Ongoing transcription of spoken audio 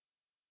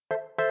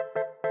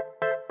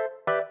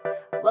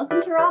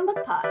welcome to Ron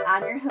Book Pod.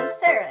 I'm your host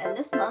Sarah, and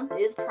this month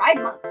is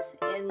Pride Month.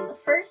 In the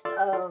first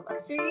of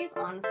a series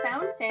on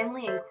found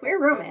family and queer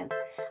romance,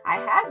 I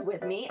have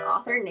with me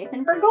author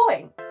Nathan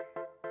Burgoyne.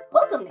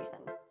 Welcome,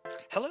 Nathan.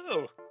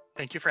 Hello.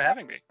 Thank you for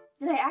having me.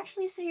 Did I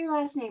actually say your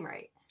last name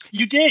right?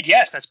 You did,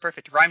 yes, that's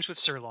perfect. Rhymes with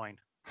sirloin.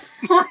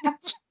 All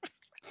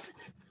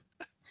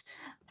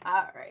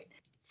right.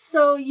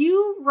 So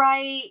you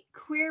write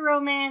queer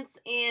romance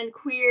and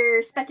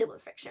queer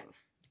speculative fiction.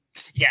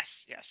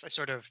 Yes. I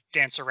sort of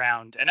dance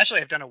around, and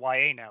actually I've done a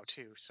YA now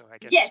too, so I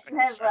guess. Yes, you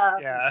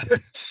have yeah.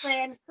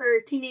 Plan for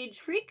Teenage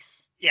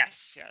Freaks.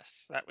 Yes.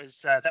 That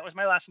was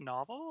my last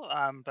novel.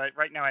 But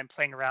right now I'm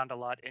playing around a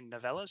lot in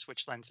novellas,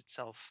 which lends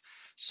itself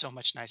so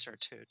much nicer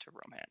to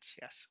romance.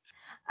 Yes.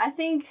 I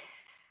think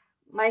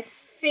my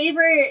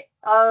favorite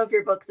of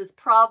your books is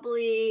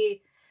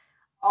probably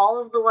all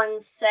of the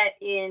ones set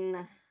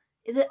in,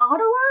 is it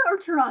Ottawa or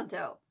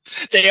Toronto?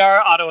 They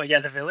are Ottawa, yeah,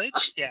 the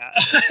village. Yeah.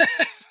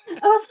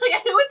 I was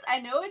like,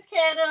 I know it's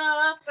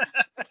Canada.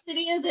 What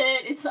city is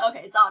it? It's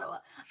Ottawa.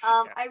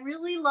 Yeah. I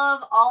really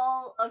love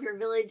all of your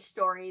village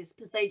stories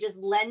because they just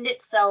lend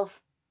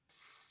itself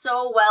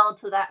so well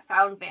to that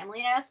found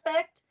family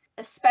aspect,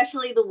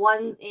 especially the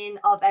ones in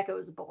Of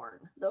Echoes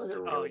Born. Those are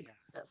Oh really yeah.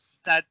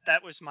 gorgeous.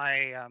 That was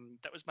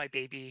my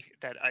baby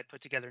that I put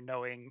together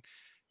knowing,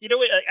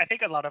 I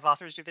think a lot of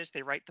authors do this.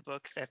 They write the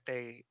book that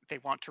they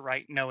want to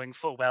write knowing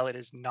full well it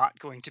is not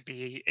going to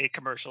be a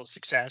commercial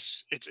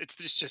success. It's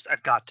just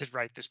I've got to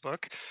write this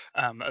book.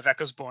 Of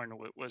Echoes Born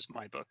was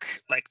my book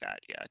like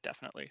that. Yeah,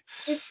 definitely.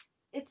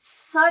 It's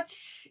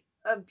such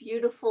a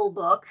beautiful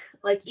book.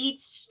 Like each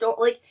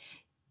story,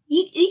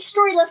 each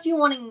story left you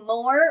wanting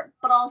more,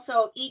 but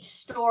also each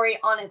story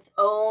on its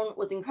own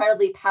was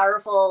incredibly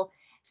powerful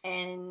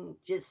and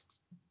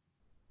just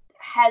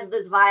has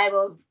this vibe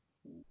of,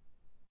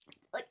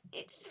 like,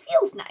 it just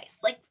feels nice.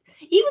 Like,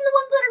 even the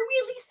ones that are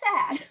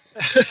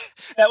really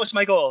sad. That was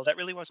my goal. That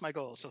really was my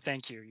goal. So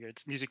thank you.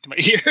 It's music to my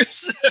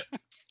ears.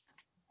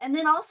 And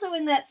then also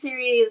in that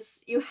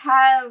series, you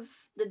have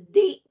the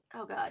date.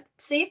 Oh God,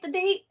 Save the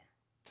Date.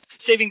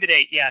 Saving the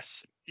Date,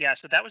 yes. Yeah,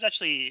 so that was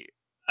actually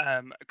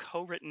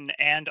co-written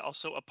and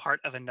also a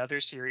part of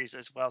another series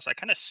as well. So I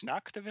kind of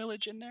snuck the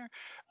village in there.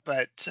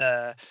 But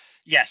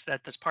yes,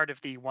 that's part of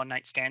the One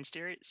Night Stand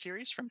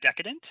series from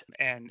Decadent.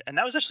 And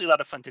that was actually a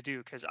lot of fun to do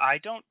because I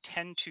don't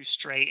tend to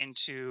stray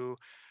into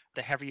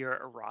the heavier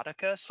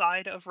erotica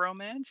side of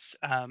romance.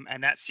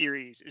 And that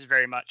series is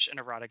very much an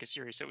erotica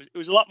series. So it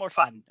was a lot more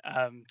fun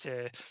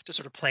to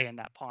sort of play in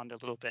that pond a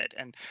little bit.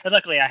 And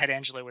luckily I had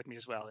Angela with me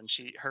as well. And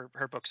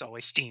her books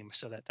always steam.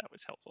 So that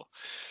was helpful.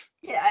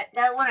 Yeah,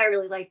 that one I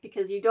really like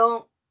because you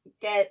don't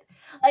get.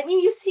 I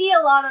mean, you see a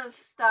lot of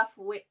stuff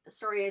with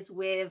stories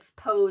with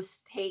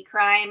post hate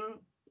crime,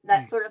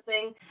 that sort of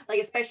thing.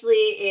 Like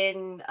especially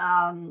in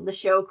the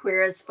show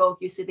Queer as Folk,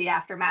 you see the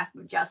aftermath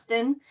of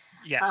Justin.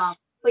 Yes.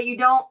 But you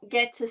don't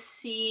get to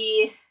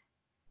see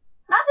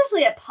not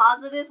necessarily a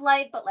positive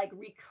light, but like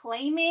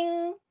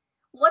reclaiming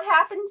what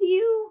happened to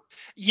you.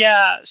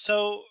 Yeah,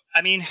 so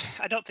I mean,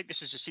 I don't think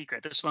this is a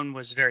secret. This one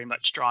was very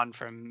much drawn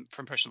from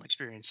personal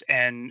experience,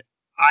 and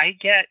I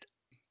get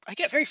I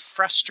get very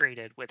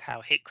frustrated with how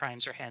hate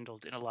crimes are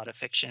handled in a lot of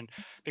fiction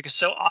because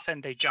so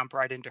often they jump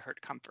right into hurt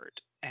comfort,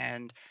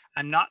 and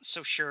I'm not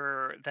so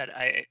sure that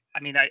I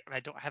mean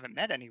haven't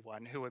met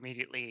anyone who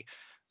immediately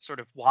sort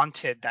of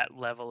wanted that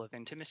level of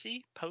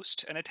intimacy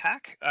post an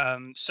attack.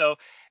 So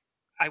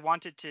I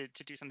wanted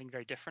to do something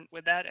very different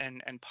with that,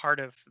 and part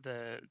of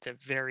the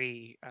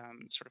very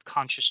sort of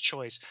conscious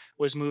choice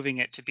was moving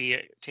it to be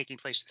taking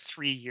place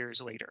 3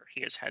 years later.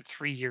 He has had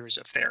 3 years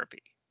of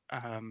therapy,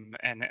 and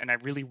I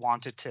really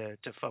wanted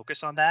to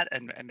focus on that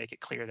and make it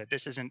clear that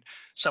this isn't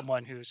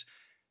someone who's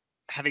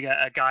having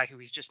a guy who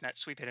he's just met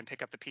sweep in and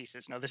pick up the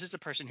pieces. No, this is a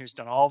person who's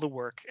done all the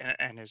work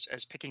and is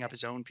picking up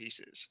his own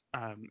pieces,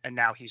 and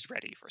now he's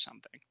ready for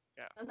something.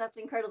 Yeah. And that's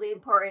incredibly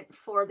important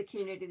for the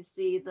community to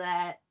see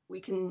that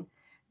we can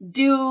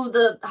do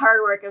the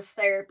hard work of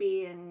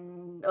therapy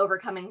and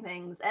overcoming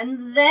things,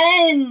 and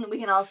then we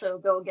can also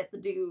go get the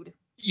dude.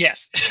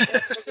 Yes.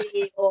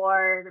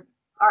 Or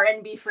our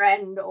NB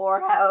friend,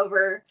 or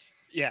however.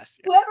 Yes.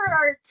 Yeah. Whoever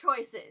our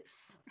choice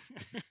is.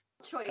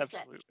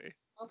 Absolutely.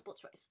 Multiple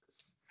choices.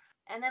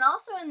 And then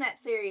also in that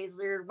series,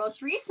 their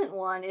most recent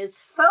one is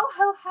Faux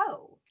Ho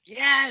Ho.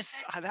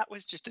 Yes, that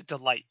was just a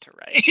delight to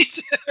write.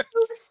 It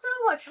was so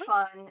much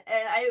fun,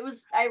 and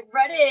I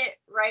read it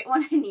right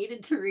when I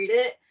needed to read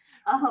it.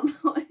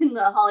 In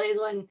the holidays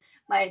when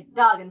my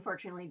dog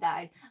unfortunately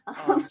died.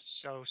 Oh, I'm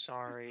so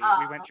sorry.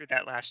 We went through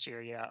that last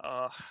year. Yeah.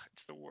 Oh,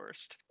 it's the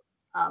worst.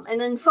 And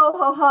then Faux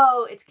Ho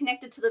Ho, it's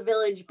connected to the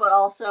village, but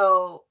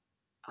also,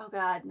 oh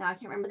God, now I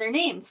can't remember their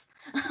names.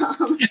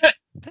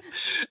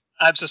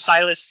 So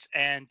Silas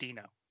and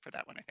Dino for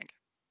that one, I think.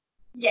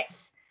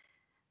 Yes.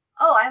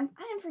 Oh, I am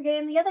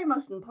forgetting the other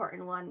most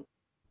important one.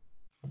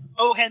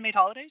 Oh, Handmade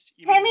Holidays?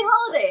 Handmade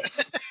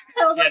Holidays.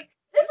 I was Yes. like,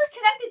 this is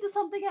connected to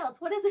something else.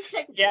 What is it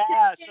connected to?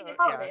 Yeah, Handmade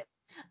Holidays.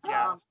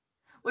 Yeah.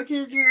 Which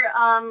is your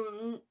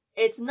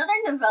it's another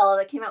novella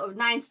that came out with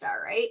Nine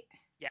Star, right?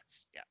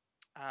 Yes, yeah.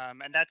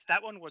 And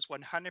that one was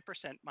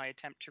 100% my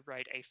attempt to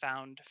write a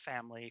found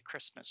family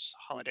Christmas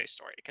holiday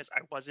story, because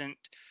I wasn't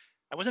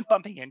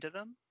bumping into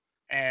them,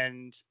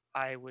 and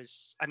I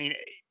mean,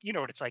 you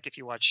know what it's like if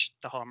you watch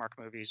the Hallmark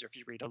movies or if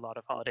you read a lot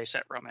of holiday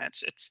set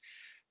romance. It's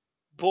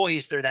boy,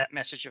 is there that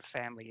message of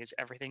family, is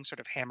everything sort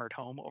of hammered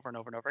home over and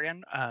over and over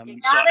again. You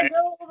So gotta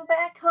go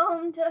back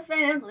home to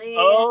family. And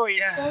oh it's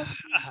yeah, gonna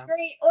be um,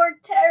 great or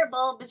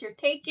terrible, but you're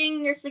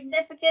taking your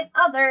significant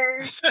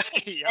other,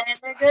 yep, and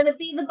they're gonna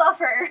be the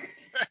buffer.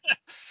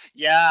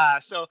 yeah.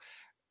 So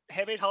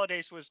Handmade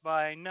Holidays was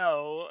my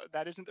no,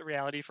 that isn't the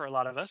reality for a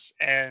lot of us,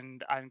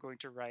 and I'm going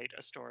to write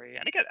a story.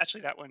 And again,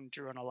 actually, that one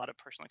drew on a lot of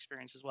personal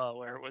experience as well,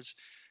 where it was,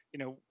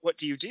 what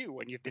do you do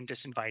when you've been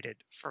disinvited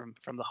from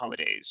the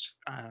holidays?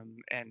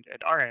 And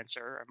our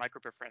answer, our my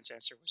group of friends'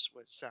 answer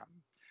was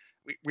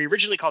we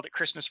originally called it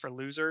Christmas for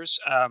losers,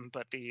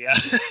 but the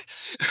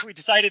we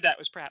decided that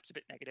was perhaps a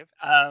bit negative,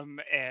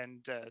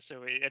 and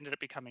so it ended up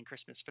becoming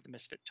Christmas for the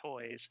Misfit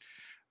Toys.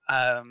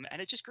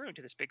 And it just grew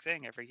into this big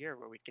thing every year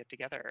where we'd get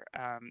together,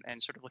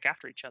 and sort of look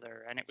after each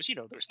other. And it was,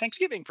 there was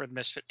Thanksgiving for the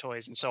Misfit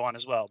Toys and so on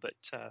as well. But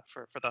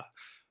for the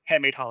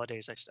Handmade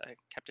Holidays, I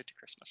kept it to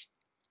Christmas.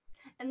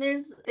 And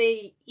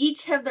they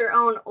each have their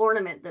own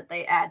ornament that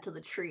they add to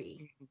the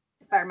tree, Mhm.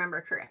 if I remember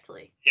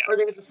correctly. Yeah. Or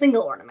there's a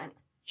single ornament.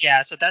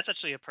 Yeah, so that's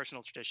actually a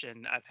personal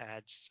tradition I've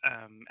had,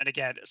 and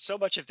again, so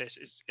much of this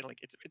is like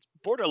it's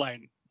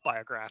borderline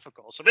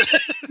biographical, so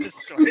this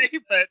story.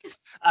 But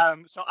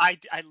so I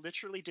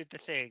literally did the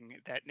thing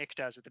that Nick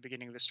does at the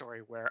beginning of the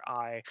story, where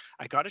I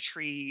got a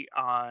tree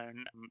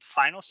on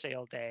final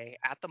sale day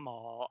at the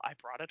mall. I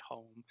brought it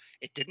home.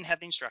 It didn't have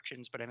the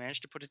instructions, but I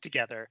managed to put it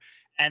together,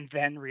 and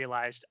then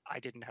realized I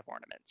didn't have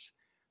ornaments.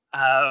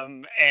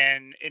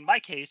 And in my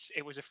case,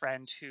 it was a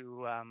friend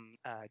who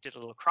did a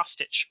little cross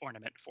stitch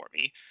ornament for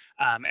me,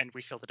 and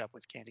we filled it up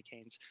with candy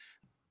canes.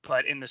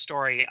 But in the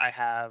story, I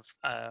have,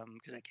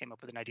 because I came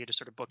up with an idea to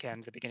sort of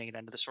bookend the beginning and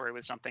end of the story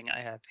with something, I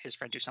have his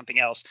friend do something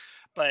else.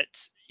 But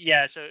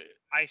yeah, so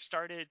I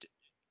started.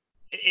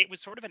 It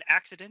was sort of an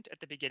accident at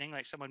the beginning,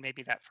 like someone made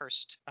me that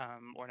first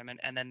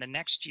ornament, and then the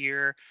next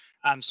year,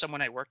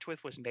 someone I worked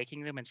with was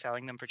making them and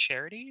selling them for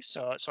charity.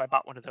 So I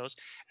bought one of those,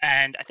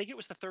 and I think it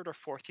was the third or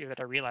fourth year that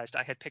I realized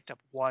I had picked up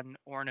one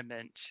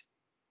ornament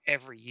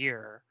every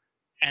year,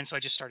 and so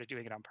I just started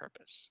doing it on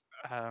purpose.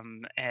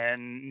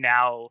 And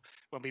now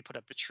when we put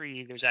up the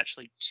tree, there's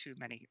actually too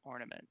many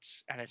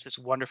ornaments, and it's this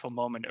wonderful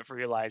moment of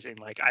realizing,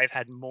 like, I've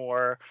had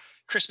more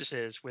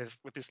Christmases with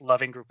this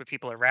loving group of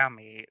people around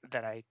me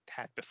than I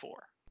had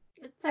before.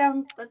 That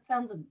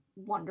sounds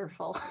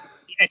wonderful.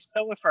 It's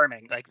so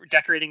affirming. Like,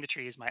 decorating the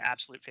tree is my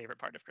absolute favorite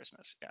part of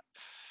Christmas. Yeah.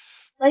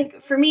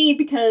 Like for me,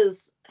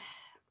 because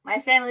my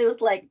family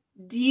was like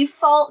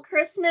default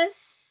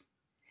Christmas.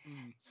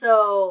 Mm.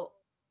 So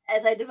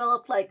as I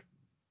developed like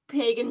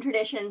pagan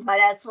traditions, my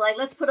dad's like,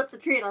 let's put up the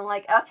tree, and I'm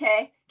like,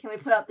 okay, can we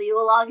put up the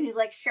Yule log? And he's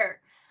like, sure.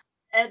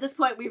 And at this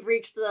point, we've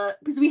reached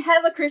because we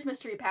have a Christmas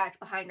tree patch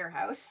behind our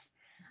house.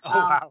 Oh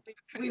wow.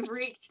 We've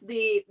reached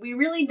we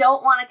really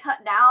don't want to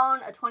cut down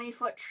a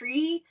 20-foot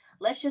tree.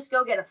 Let's just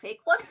go get a fake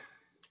one.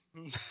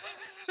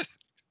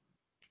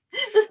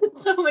 This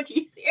is so much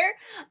easier.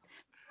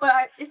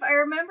 But if I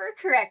remember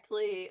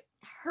correctly,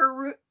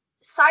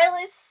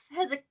 Silas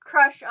has a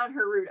crush on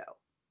Haruto.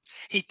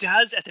 He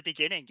does at the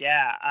beginning,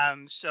 yeah.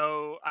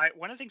 So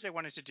one of the things I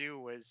wanted to do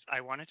was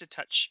I wanted to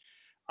touch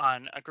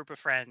on a group of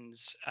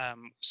friends.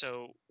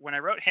 So when I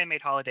wrote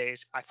Handmade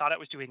Holidays, I thought I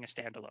was doing a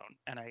standalone,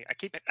 and I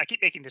keep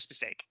making this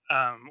mistake,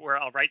 where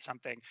I'll write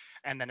something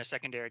and then a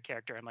secondary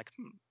character. I'm like,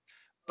 hmm.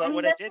 I But mean,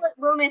 what I that's did, what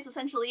romance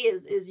essentially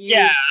is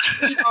yeah,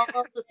 you meet all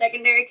of the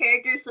secondary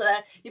characters so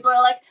that people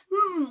are like, when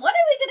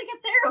are we gonna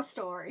get their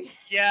story?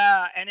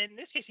 yeah. And in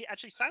this case, he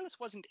actually Silas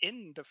wasn't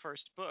in the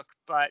first book,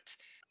 but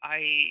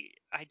I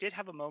did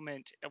have a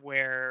moment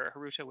where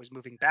Haruto was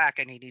moving back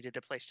and he needed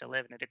a place to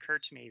live, and it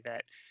occurred to me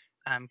that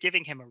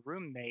giving him a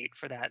roommate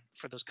for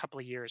those couple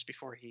of years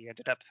before he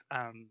ended up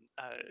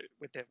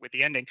with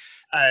the ending,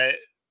 uh,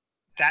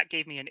 that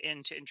gave me an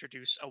in to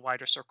introduce a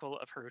wider circle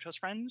of Haruto's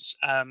friends.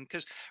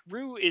 Because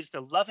Rue is the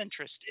love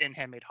interest in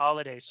Handmade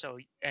Holidays,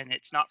 and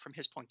it's not from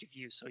his point of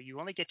view, so you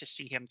only get to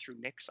see him through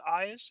Nick's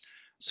eyes.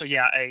 So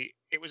yeah,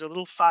 it was a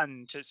little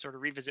fun to sort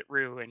of revisit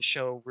Rue and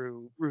show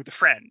Rue the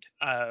friend,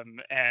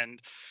 and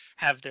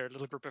have their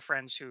little group of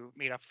friends who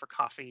meet up for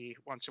coffee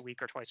once a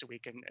week or twice a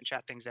week and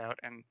chat things out.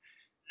 And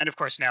of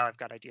course now I've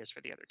got ideas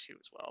for the other two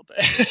as well.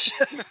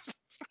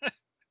 But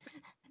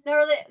Now,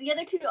 are the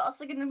other two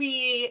also going to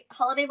be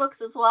holiday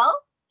books as well?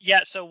 yeah,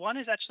 so one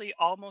is actually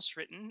almost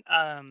written.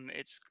 I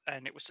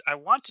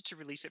wanted to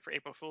release it for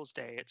April Fool's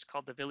Day. It's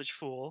called The Village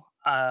Fool,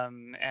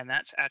 and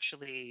that's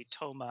actually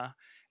Toma.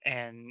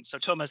 And so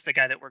Toma's the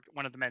guy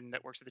one of the men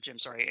that works at the gym.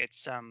 Sorry,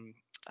 it's uh,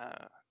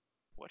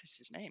 what is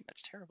his name?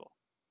 That's terrible.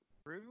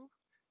 Rue,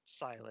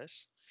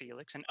 Silas,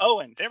 Felix, and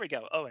Owen. There we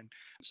go, Owen.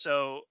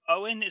 So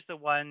Owen is the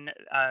one.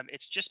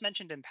 It's just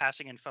mentioned in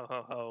passing in Fo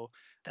Ho Ho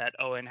that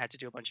Owen had to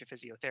do a bunch of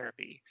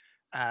physiotherapy.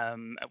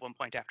 at one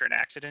point after an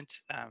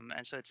accident.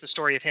 And so it's the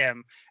story of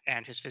him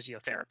and his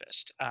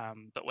physiotherapist.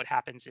 But what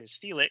happens is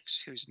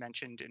Felix, who's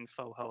mentioned in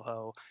Fo Ho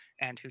Ho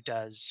and who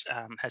has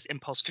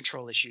impulse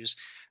control issues,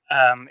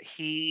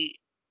 he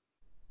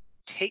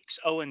takes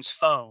Owen's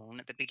phone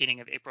at the beginning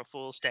of April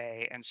Fool's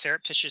Day and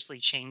surreptitiously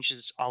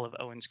changes all of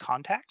Owen's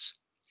contacts.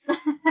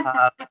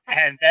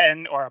 And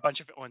then, or a bunch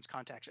of Owen's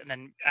contacts, and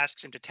then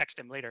asks him to text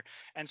him later.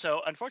 And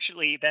so,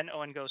 unfortunately, then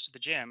Owen goes to the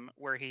gym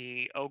where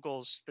he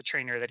ogles the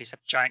trainer that he's had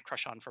a giant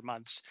crush on for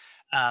months,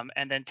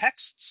 and then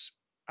texts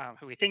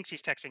who he thinks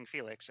he's texting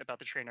Felix about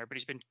the trainer, but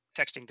he's been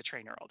texting the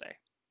trainer all day.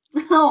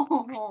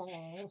 Oh.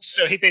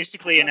 So he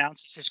basically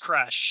announces his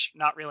crush,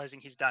 not realizing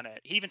he's done it.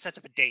 He even sets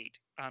up a date.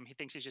 He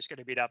thinks he's just going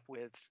to meet up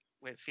with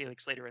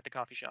Felix later at the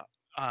coffee shop.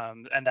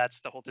 And that's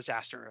the whole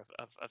disaster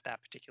of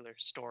that particular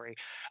story.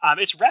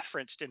 It's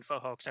referenced in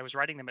Foho because I was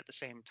writing them at the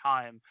same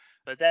time.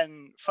 But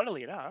then,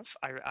 funnily enough,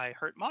 I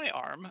hurt my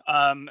arm,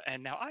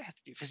 and now I have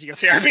to do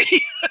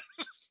physiotherapy.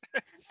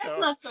 So, that's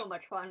not so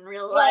much fun in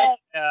real life.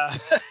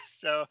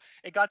 So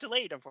it got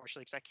delayed,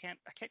 unfortunately, because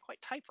I can't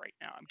quite type right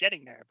now. I'm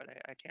getting there, but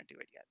I can't do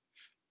it yet.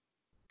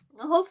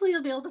 Well, hopefully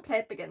you'll be able to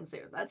type again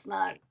soon. That's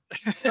not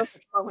so much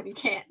fun when you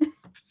can't.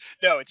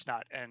 No, it's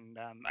not. And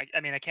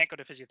I mean, I can't go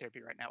to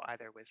physiotherapy right now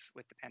either with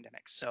the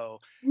pandemic. So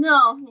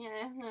no,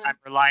 I'm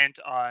reliant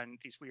on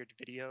these weird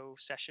video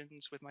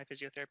sessions with my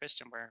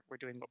physiotherapist, and we're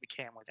doing what we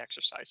can with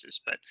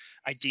exercises. But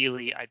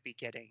ideally, I'd be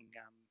getting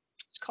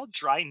it's called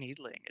dry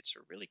needling. It's a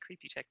really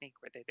creepy technique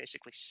where they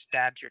basically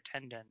stab your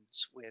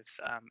tendons with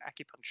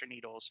acupuncture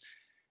needles,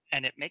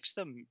 and it makes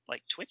them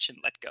like twitch and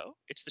let go.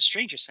 It's the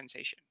strangest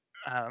sensation.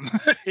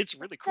 It's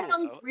really cool.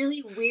 Sounds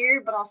really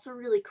weird, but also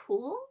really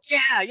cool.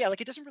 Yeah, like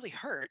it doesn't really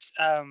hurt.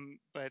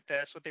 But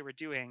that's what they were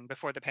doing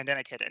before the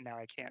pandemic hit, and now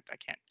I can't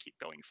keep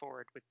going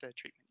forward with the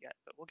treatment yet,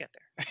 but we'll get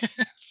there.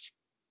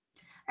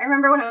 I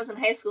remember when I was in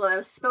high school, I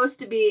was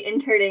supposed to be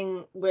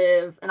interning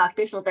with an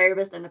occupational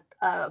therapist and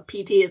a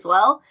PT as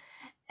well.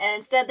 And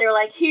instead they were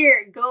like,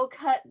 here, go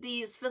cut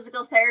these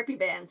physical therapy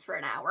bands for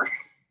an hour.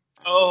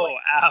 Oh, like,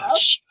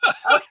 ouch.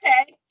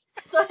 Okay.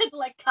 So I had to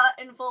like cut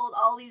and fold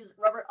all these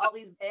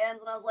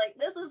bands, and I was like,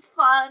 this is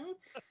fun.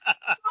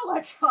 So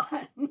much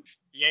fun.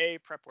 Yay,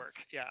 prep work.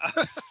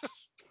 Yeah.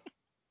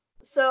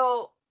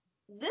 So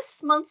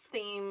this month's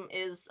theme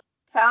is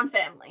found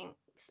family,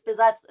 because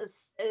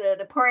that's an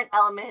important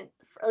element,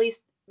 at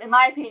least in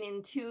my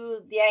opinion,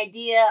 to the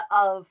idea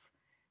of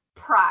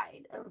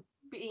pride, of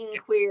being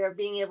queer, of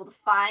being able to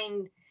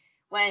find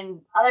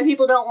when other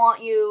people don't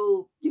want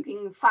you, you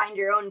can find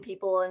your own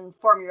people and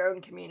form your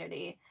own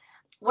community.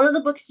 One of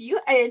the books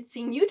I had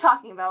seen you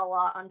talking about a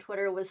lot on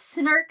Twitter was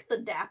Sinark the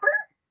Dapper.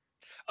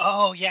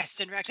 Oh yes,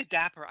 Sinark the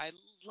Dapper. I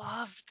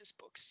loved this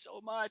book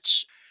so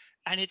much,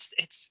 and it's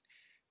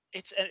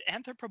an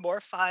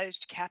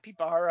anthropomorphized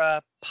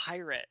capybara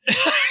pirate.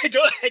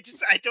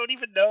 I don't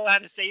even know how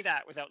to say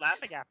that without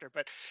laughing after,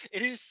 but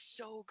it is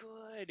so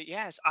good.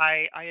 Yes,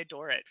 I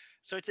adore it.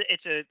 So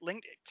it's a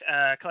linked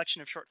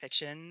collection of short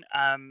fiction.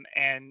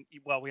 And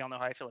well, we all know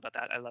how I feel about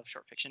that. I love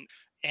short fiction,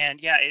 and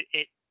yeah,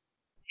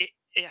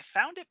 I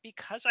found it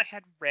because I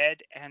had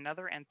read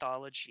another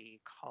anthology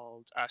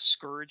called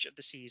Scourge of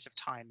the Seas of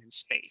Time and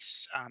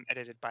Space,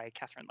 edited by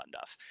Catherine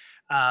Lunduff.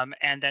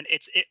 And then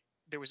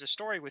there was a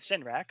story with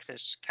Sinark,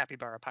 this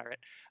capybara pirate,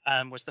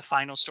 was the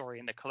final story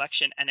in the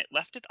collection, and it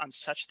left it on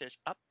such this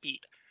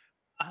upbeat,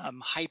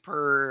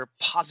 hyper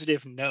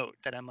positive note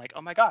that I'm like,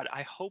 oh my god,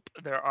 I hope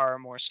there are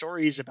more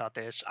stories about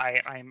this.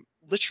 I'm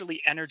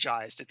literally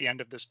energized at the end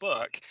of this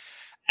book.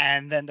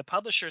 And then the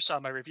publisher saw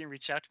my review and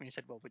reached out to me and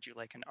said, well, would you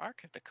like an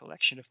arc of the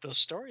collection of those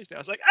stories? And I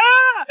was like,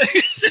 ah!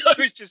 So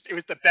it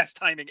was the best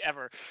timing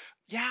ever.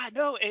 Yeah,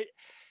 no,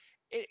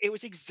 it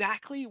was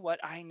exactly what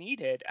I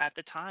needed at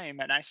the time.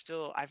 And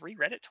I've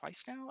reread it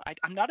twice now.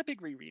 I'm not a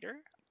big rereader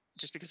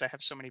just because I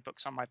have so many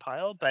books on my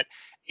pile, but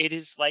it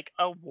is like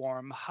a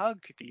warm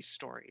hug, these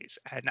stories.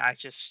 And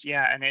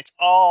and it's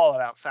all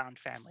about found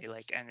family.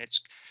 Like, and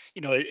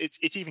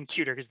it's even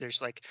cuter because there's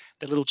like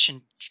the little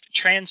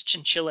trans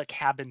chinchilla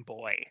cabin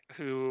boy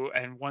who,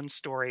 in one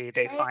story,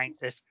 they find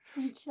this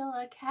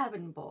chinchilla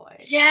cabin boy.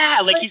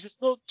 Yeah, like he's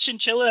this little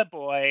chinchilla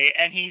boy,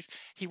 and he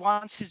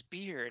wants his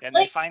beard, and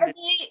like, they find are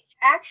they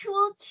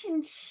actual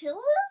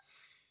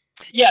chinchillas?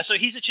 Yeah, so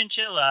he's a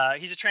chinchilla.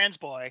 He's a trans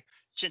boy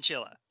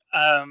chinchilla.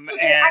 So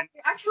they're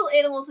actual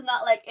animals and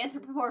not like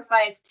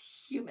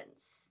anthropomorphized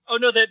humans. Oh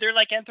no, they're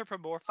like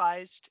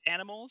anthropomorphized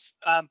animals,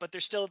 but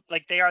they're still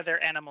like they are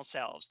their animal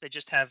selves. They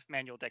just have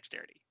manual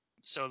dexterity.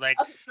 So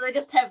like, okay, so they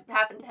just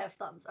happen to have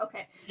thumbs.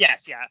 Okay.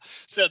 Yes, yeah.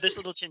 So this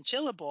little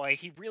chinchilla boy,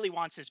 he really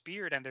wants his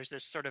beard, and there's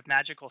this sort of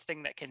magical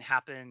thing that can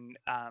happen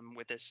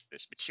with this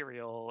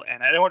material.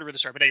 And I don't want to read the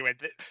story, but anyway,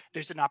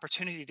 there's an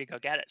opportunity to go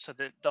get it. So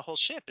the whole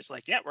ship is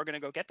like, yeah, we're gonna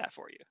go get that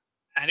for you.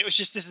 And it was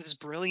just this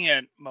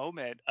brilliant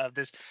moment of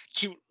this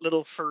cute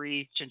little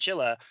furry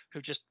chinchilla who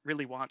just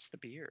really wants the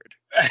beard.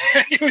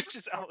 It was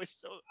just,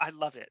 I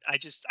love it. I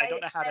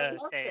don't know how to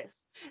say it.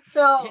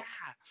 So yeah.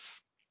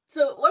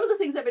 So one of the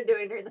things I've been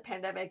doing during the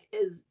pandemic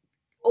is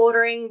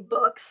ordering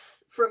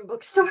books from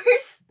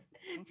bookstores.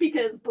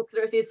 because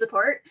bookstores need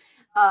support.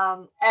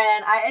 And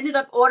I ended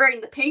up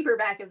ordering the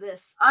paperback of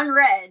this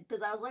unread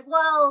because I was like,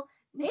 well,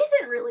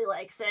 Nathan really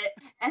likes it,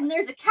 and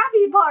there's a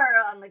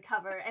capybara on the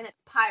cover, and it's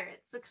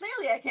pirates, so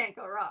clearly I can't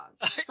go wrong.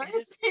 So I have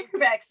the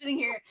paperback sitting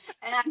here,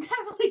 and I'm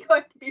definitely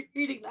going to be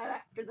reading that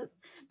after this.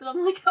 But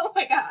I'm like, oh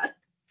my god.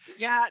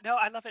 Yeah, no,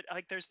 I love it.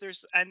 Like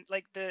there's and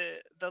like the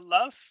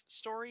love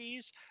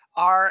stories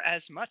are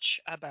as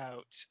much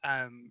about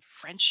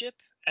friendship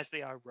as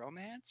they are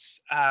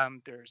romance.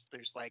 There's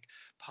like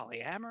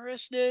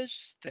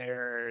polyamorousness.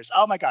 There's,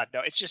 oh my God,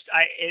 no, it's just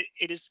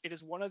it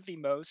is one of the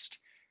most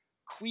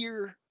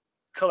queer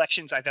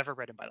collections I've ever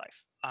read in my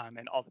life.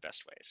 In all the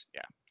best ways.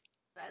 Yeah.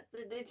 That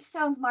it just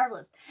sounds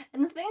marvelous.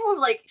 And the thing with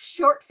like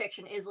short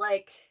fiction is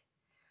like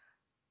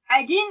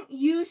I didn't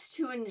used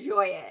to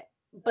enjoy it,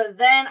 but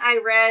then I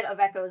read Of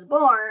Echoes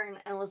Born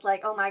and was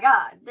like, oh my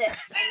god,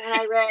 this. And then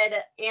I read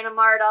Anna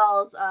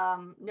Mardal's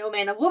No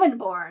Man of Woman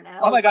Born, and I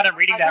Oh was my God, like, I'm oh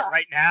reading my that god,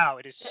 right now.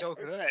 It is so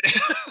good.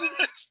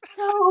 it's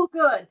so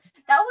good.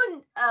 That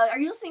one, are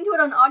you listening to it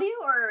on audio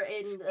or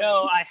in the?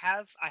 No, I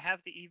have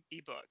the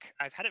ebook.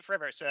 I've had it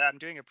forever. So I'm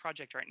doing a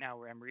project right now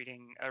where I'm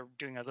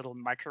doing a little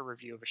micro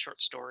review of a short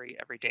story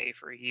every day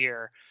for a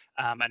year.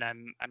 And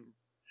I'm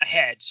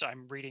ahead, so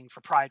I'm reading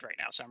for Pride right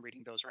now. So I'm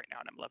reading those right now,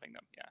 and I'm loving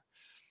them. Yeah.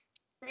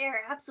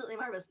 They're absolutely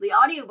marvelous. The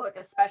audiobook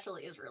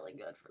especially is really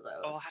good for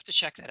Oh, I'll those. have to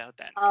check that out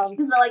then, because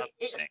Because I love like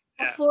listening.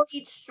 Yeah. before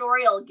each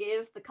story, I'll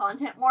give the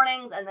content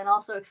warnings and then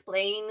also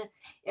explain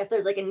if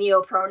there's like a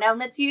neo pronoun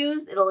that's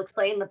used. It'll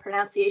explain the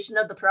pronunciation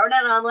of the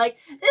pronoun, and I'm like,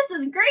 this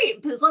is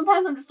great because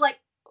sometimes I'm just like,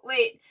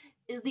 wait,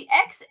 is the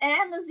X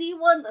and the Z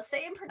one the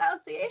same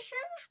pronunciation?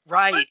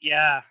 Right.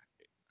 Yeah.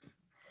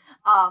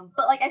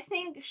 But like I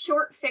think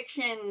short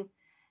fiction,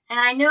 and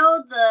I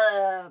know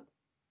the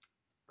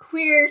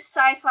queer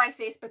sci-fi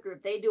Facebook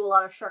group, they do a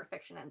lot of short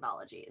fiction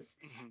anthologies,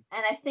 Hmm.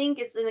 and I think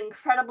it's an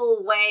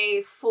incredible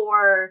way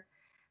for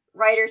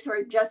writers who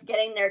are just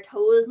getting their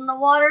toes in the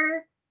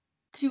water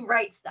to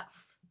write stuff.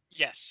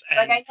 Yes. Like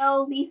And I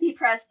know Lethe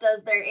Press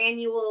does their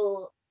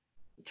annual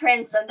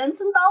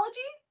Transcendence anthology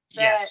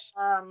that yes.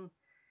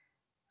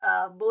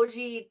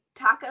 Boji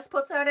Takas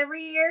puts out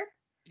every year.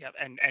 Yep.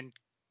 And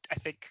I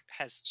think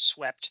has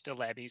swept the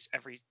Labbies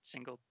every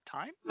single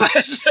time,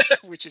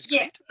 which is Yeah,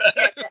 great.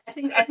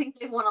 yes, I think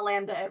they've won a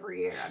Lambda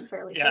every year. I'm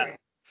fairly Yeah.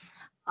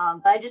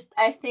 certain. But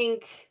I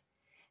think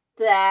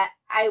that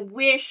I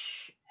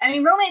wish. I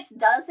mean, romance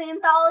does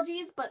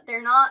anthologies, but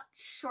they're not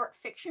short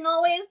fiction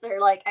always. They're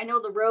like I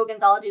know the Rogue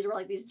anthologies were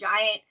like these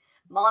giant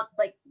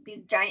like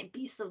these giant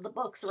beasts of the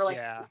books where like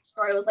Yeah. the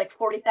story was like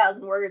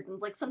 40,000 words,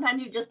 and like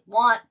sometimes you just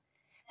want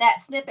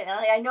that snippet. And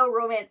like, I know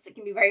romance it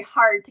can be very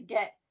hard to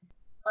get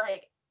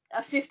like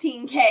a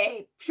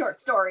 15K short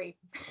story.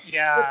 with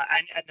Yeah,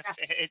 that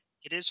and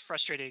it is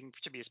frustrating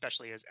to me,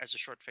 especially as a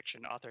short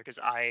fiction author, because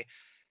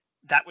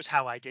that was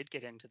how I did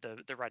get into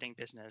the writing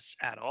business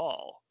at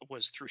all,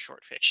 was through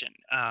short fiction.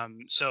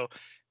 So,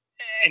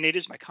 and it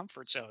is my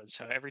comfort zone.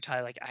 So every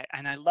time, like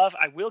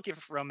I will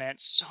give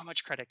romance so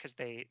much credit, because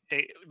they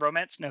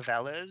romance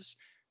novellas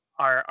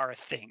are a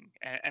thing,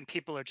 and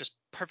people are just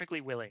perfectly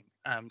willing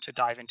to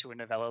dive into a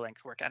novella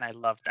length work, and I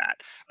love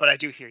that. But I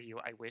do hear you.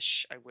 I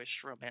wish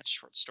romance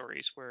short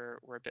stories were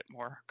a bit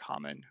more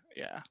common.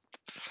 Yeah.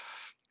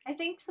 I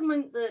think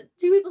the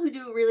two people who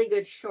do really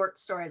good short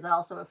stories that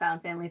also have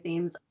found family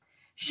themes,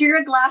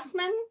 Shira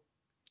Glassman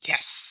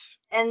Yes.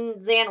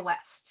 and Zan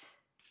West.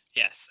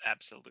 Yes,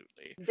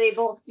 absolutely. They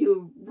both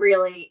do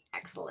really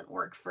excellent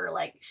work for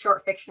like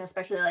short fiction,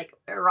 especially like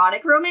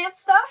erotic romance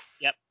stuff.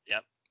 Yep.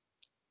 Yep.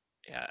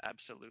 Yeah,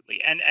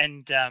 absolutely. And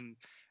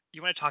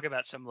you want to talk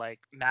about some like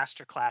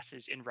master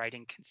classes in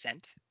writing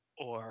consent,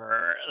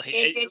 or like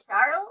KJ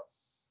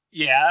Charles.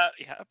 yeah,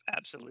 yeah,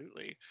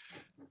 absolutely.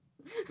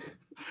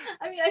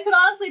 I mean, I could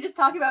honestly just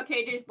talk about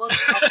KJ's books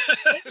all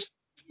day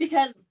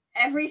because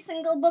every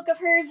single book of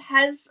hers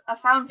has a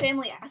found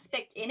family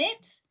aspect in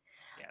it,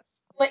 Yes.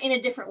 but in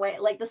a different way.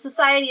 Like the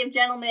Society of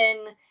Gentlemen,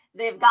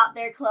 they've got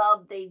their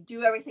club, they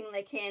do everything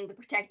they can to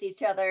protect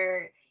each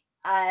other.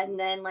 And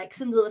then, like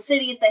Sins of the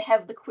Cities, they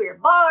have the queer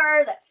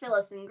bar that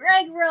Phyllis and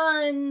Greg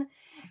run.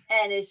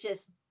 And it's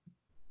just,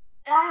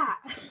 ah.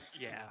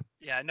 Yeah.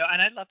 Yeah. No, and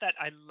I love that.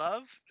 I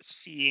love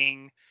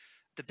seeing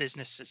the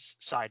business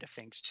side of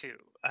things too,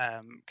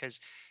 because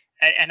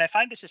and I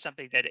find this is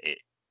something that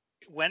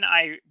when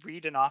I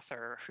read an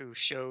author who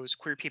shows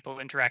queer people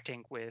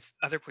interacting with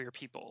other queer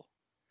people,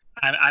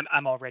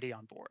 I'm already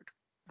on board,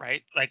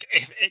 right? Like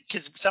if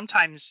because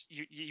sometimes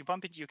you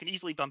can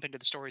easily bump into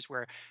the stories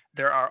where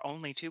there are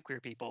only two queer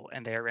people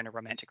and they're in a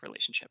romantic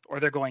relationship, or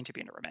they're going to be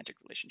in a romantic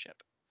relationship,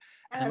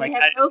 and I'm And they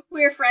like, have no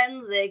queer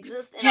friends. They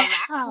exist in a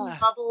vacuum yeah,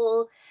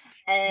 bubble.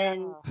 yeah,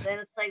 And then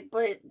it's like,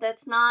 but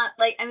that's not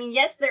like, I mean,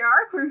 yes, there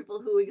are queer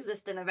people who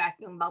exist in a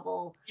vacuum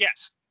bubble,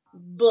 yes,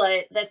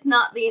 but that's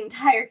not the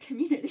entire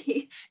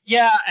community.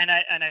 yeah, and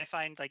I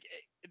find like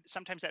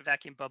sometimes that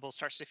vacuum bubble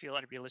starts to feel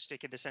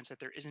unrealistic, in the sense that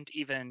there isn't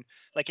even,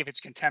 like, if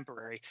it's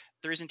contemporary,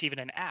 there isn't even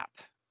an app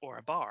or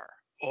a bar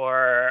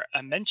or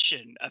a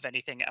mention of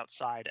anything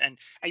outside. And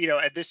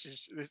and this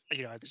is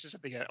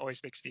something that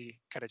always makes me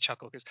kind of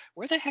chuckle, because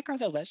where the heck are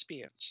the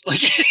lesbians?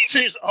 Like,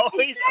 there's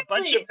always a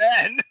bunch of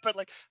Exactly. men, but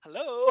like,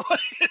 hello.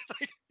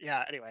 Like,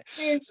 yeah. Anyway,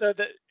 There's so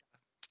the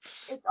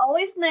it's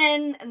always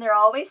men and they're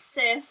always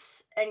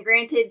cis. And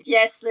granted,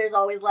 yes, there's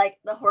always like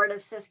the horde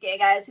of cis gay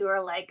guys who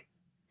are like,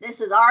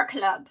 this is our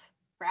club.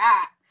 Rah.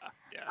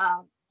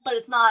 yeah. But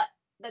it's not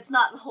that's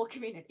not the whole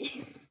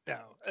community.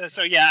 No.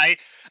 So yeah,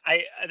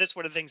 I that's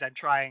one of the things I'm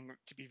trying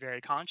to be very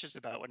conscious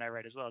about when I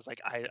write as well. Is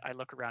like, I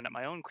look around at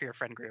my own queer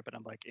friend group and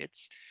I'm like,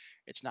 it's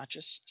not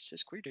just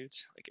cis queer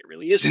dudes. Like, it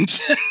really isn't.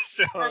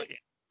 So Like,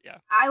 yeah.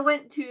 I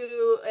went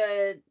to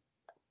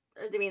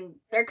I mean,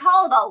 they're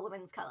called all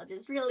women's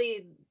colleges.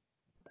 Really,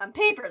 on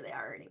paper they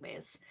are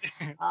anyways.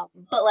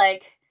 But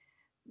like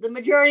the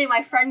majority of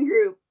my friend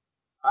group,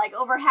 like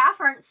over half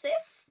aren't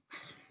cis.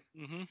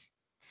 Hmm.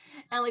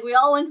 And like we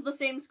all went to the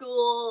same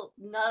school.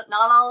 Not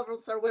all of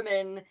us are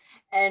women,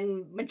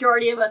 and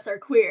majority of us are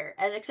queer.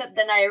 And except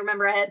then I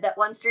remember I had that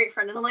one straight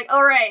friend, and I'm like,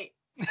 all right.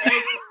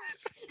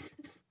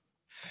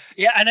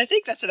 Yeah, and I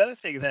think that's another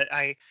thing that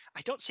I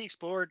don't see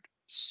explored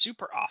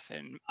super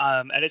often.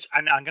 And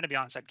I'm going to be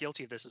honest, I'm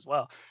guilty of this as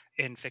well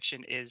in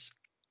fiction. Is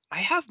I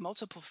have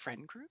multiple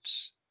friend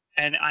groups,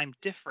 and I'm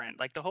different.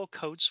 Like, the whole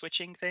code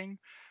switching thing.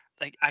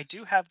 Like, I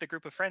do have the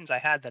group of friends I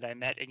had that I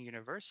met in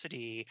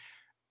university,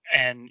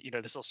 and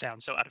this will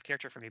sound so out of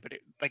character for me,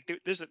 but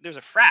there's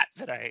a frat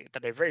that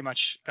I very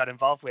much got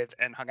involved with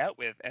and hung out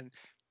with, and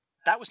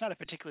that was not a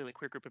particularly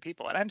queer group of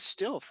people, and I'm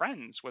still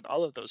friends with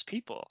all of those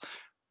people.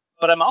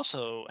 But I'm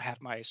also have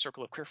my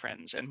circle of queer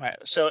friends, and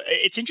so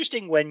it's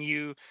interesting when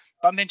you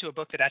bump into a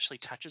book that actually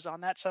touches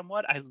on that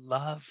somewhat. I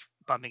love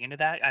bumping into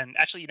that. And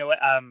actually, you know what?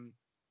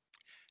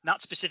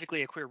 Not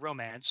specifically a queer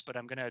romance, but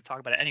I'm going to talk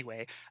about it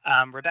anyway.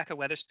 Rebecca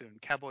Weatherspoon,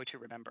 Cowboy to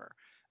Remember.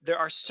 There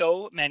are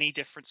so many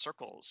different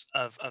circles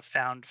of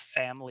found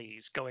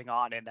families going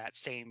on in that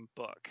same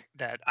book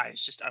that I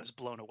was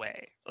blown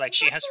away. Like, Is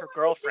she that has the her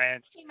one that just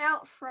girlfriend. came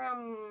out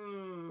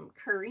from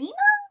Karina?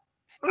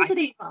 Or was I it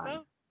think Avon?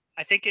 so.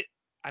 I think it.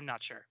 I'm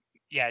not sure.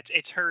 Yeah,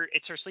 it's her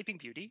Sleeping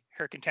Beauty,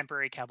 her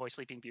contemporary cowboy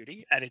Sleeping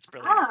Beauty, and it's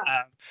brilliant.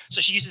 Ah. So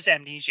she uses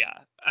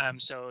amnesia.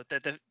 So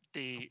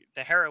the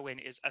heroine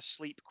is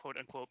asleep, quote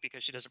unquote,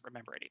 because she doesn't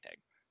remember anything,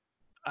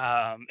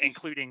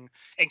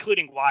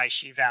 including why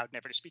she vowed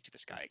never to speak to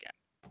this guy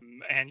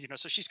again. And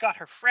so she's got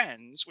her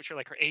friends, which are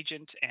like her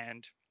agent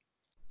and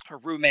her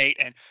roommate,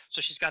 and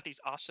so she's got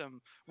these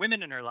awesome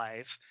women in her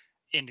life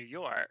in New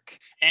York,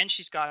 and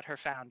she's got her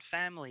found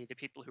family, the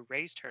people who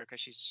raised her, because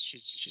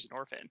she's an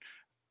orphan.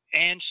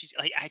 And she's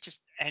like,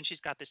 and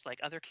she's got this like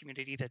other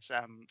community that's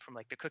from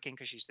like the cooking,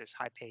 because she's this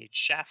high paid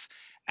chef.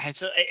 And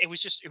so it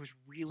was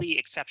really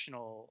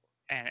exceptional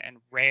and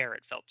rare,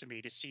 it felt to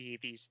me, to see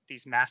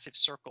these massive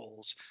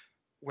circles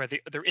where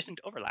there isn't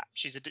overlap.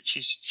 She's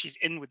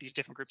in with these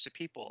different groups of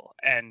people,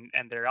 and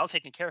they're all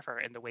taking care of her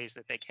in the ways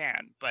that they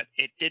can, but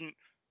it didn't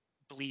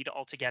bleed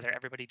all together.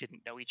 Everybody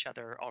didn't know each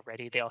other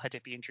already. They all had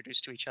to be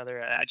introduced to each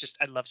other.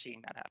 I love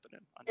seeing that happen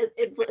in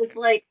It's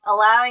fiction. like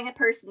allowing a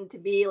person to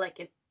be like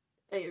a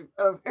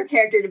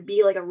character to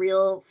be like a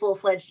real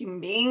full-fledged human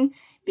being,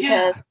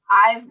 because Yeah.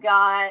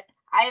 I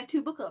have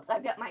two book clubs.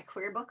 I've got my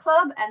queer book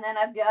club, and then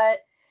I've got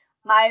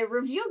my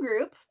review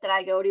group that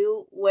I go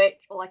to, which,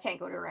 well, I can't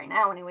go to right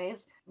now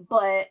anyways,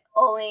 but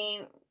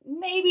only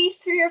maybe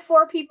 3 or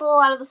 4 people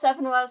out of the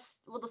 7 of us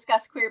will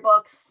discuss queer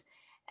books.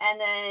 And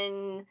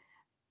then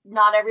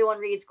not everyone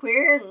reads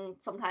queer, and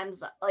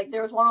sometimes, like,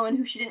 there was one woman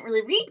who she didn't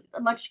really read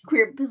much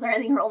queer because I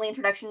think her only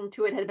introduction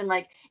to it had been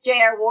like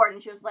J.R. Ward,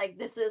 and she was like,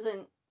 this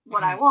isn't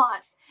what I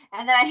want.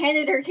 And then I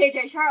handed her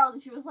K.J. Charles,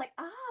 and she was like,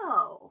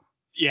 oh,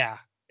 Yeah.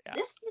 Yeah.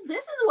 this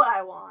is what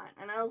I want.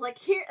 And I was like,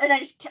 here, and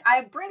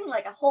I bring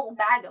like a whole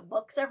bag of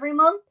books every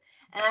month,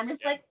 and I'm Nice.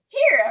 just like,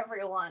 here,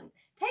 everyone,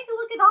 take a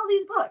look at all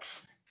these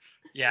books.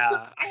 So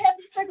Yeah. I have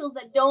these circles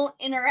that don't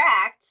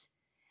interact,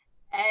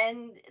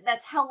 and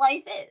that's how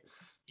life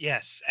is.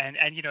 Yes, and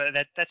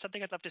that's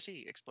something I'd love to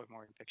see explored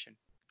more in fiction.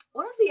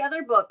 One of the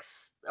other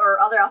books or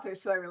other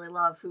authors who I really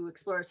love who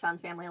explores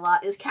found family a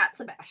lot is Cat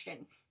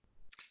Sebastian.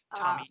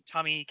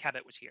 Tommy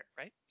Cabot was here,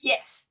 right?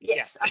 Yes,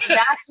 Yes. yes.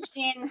 That's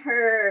in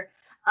her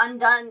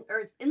Undone, or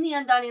it's in the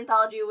Undone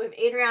anthology with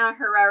Adriana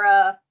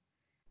Herrera,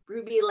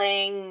 Ruby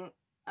Lang.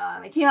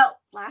 It came out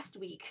last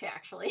week,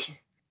 actually.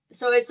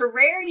 So it's a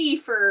rarity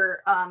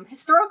for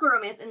historical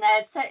romance in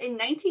that it's set in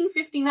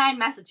 1959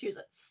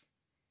 Massachusetts.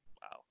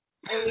 Wow.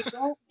 And we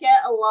don't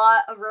get a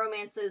lot of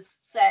romances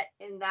set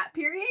in that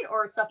period,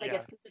 or stuff that Yeah.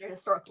 gets considered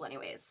historical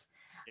anyways.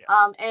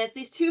 Yeah. And it's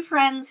these two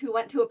friends who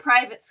went to a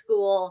private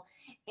school,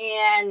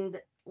 and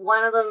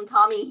one of them,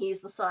 Tommy, he's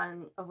the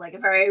son of like a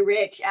very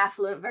rich,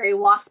 affluent, very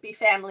waspy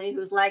family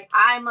who's like,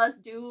 I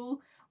must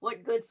do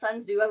what good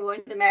sons do. I'm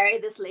going to marry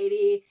this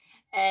lady.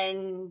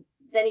 And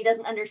then he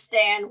doesn't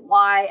understand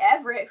why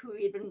Everett,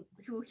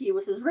 who he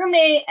was his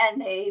roommate,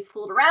 and they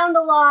fooled around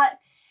a lot.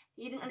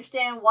 He didn't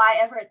understand why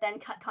Everett then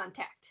cut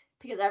contact,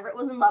 because Everett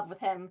was in love with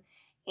him,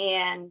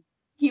 and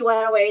he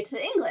went away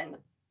to England.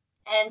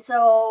 And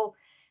so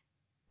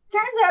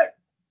turns out,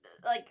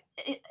 like,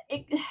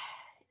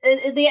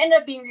 they end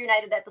up being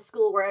reunited at the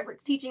school where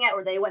Everett's teaching at,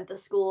 where they went to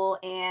school,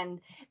 and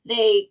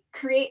they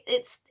create,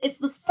 it's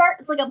the start,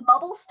 it's like a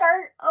bubble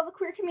start of a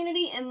queer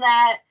community, in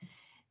that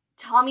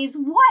Tommy's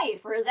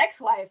wife, or his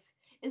ex-wife,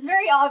 is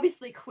very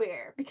obviously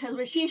queer, because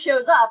when she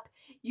shows up,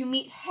 you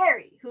meet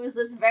Harry, who is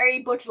this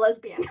very butch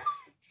lesbian.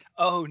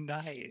 Oh,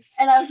 nice.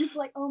 And I was just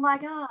like, oh my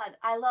god,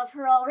 I love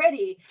her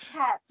already.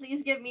 Kat,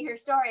 please give me her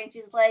story. And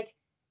she's like,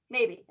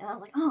 maybe. And I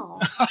was like, oh.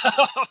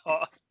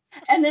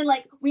 And then,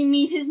 like, we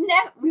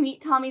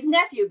meet Tommy's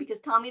nephew, because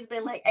Tommy's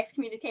been, like,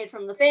 excommunicated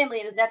from the family,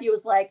 and his nephew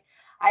was like,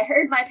 I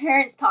heard my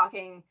parents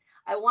talking.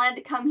 I wanted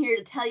to come here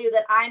to tell you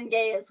that I'm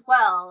gay as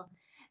well.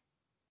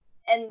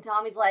 And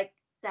Tommy's like,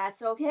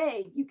 that's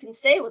okay. You can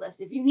stay with us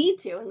if you need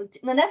to. And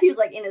the nephew's,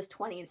 like, in his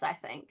 20s, I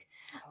think.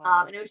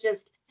 And it was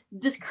just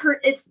this.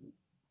 It's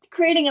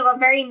creating of a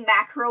very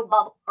macro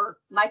bubble or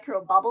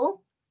micro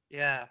bubble.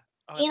 Yeah.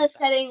 In a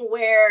setting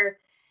where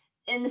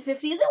in the 50s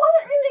it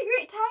wasn't really a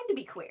great time to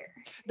be queer.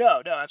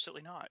 No,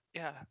 absolutely not.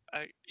 Yeah.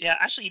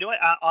 Actually, you know what?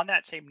 On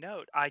that same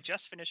note, I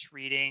just finished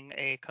reading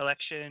a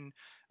collection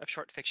of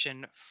short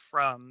fiction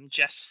from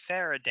Jess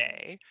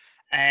Faraday,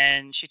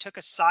 and she took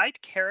a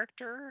side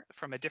character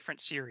from a different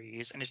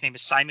series, and his name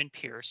is Simon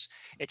Pierce.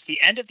 It's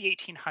the end of the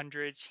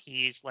 1800s.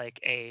 He's like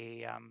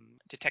a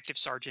detective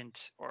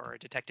sergeant or a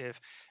detective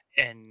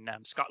in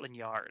Scotland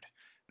Yard,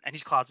 and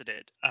he's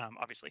closeted,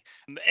 obviously.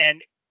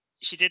 And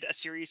she did a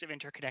series of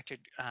interconnected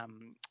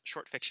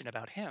short fiction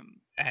about him,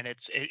 and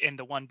it's in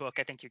the one book.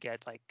 I think you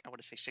get, like, I want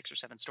to say 6 or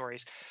 7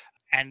 stories,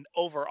 and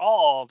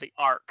overall the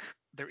arc,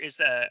 there is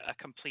a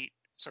complete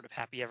sort of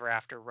happy ever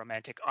after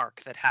romantic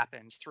arc that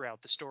happens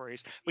throughout the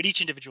stories, but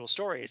each individual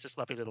story is this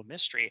lovely little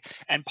mystery.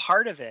 And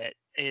part of it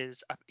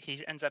is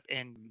he ends up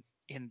in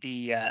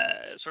the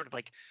sort of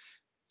like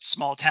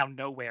small town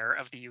nowhere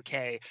of the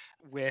UK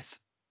with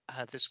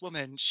this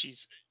woman.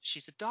 She's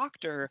a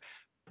doctor,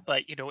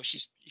 but you know,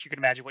 you can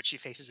imagine what she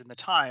faces in the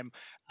time,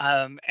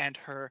 and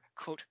her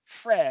quote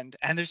friend.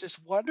 And there's this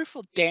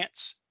wonderful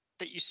dance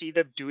that you see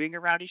them doing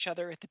around each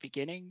other at the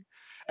beginning,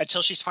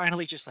 until she's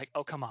finally just like,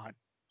 oh, come on,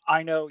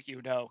 I know,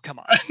 you know, come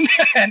on.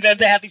 And then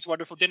they have these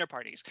wonderful dinner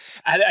parties.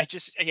 And I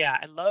just, yeah,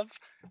 I love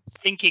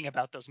thinking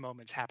about those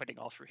moments happening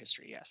all through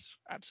history. Yes,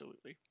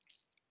 absolutely.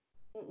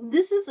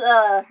 This is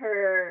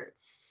her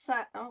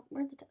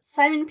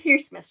Simon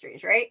Pierce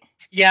mysteries, right?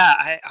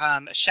 Yeah,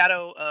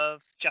 Shadow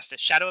of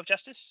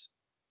Justice,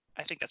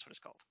 I think that's what it's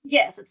called.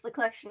 Yes, it's the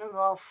collection of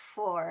all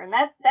 4, and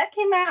that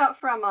came out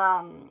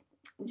from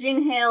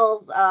Jin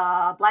Hale's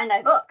Blind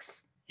Eye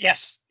Books.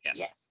 Yes.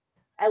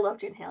 I love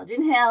Jin Hale.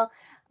 Jin Hale.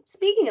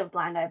 Speaking of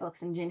Blind Eye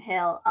Books and Jin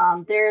Hale,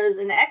 there's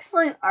an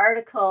excellent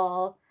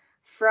article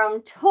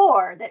from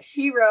Tor that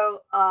she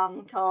wrote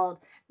called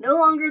 "No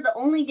Longer the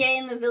Only Gay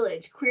in the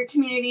Village: Queer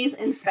Communities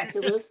in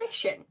Speculative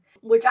Fiction,"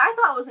 which I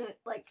thought was an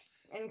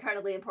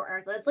incredibly important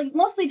article. It's like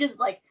mostly just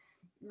like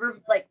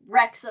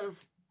wrecks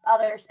of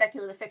other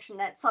speculative fiction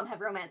that some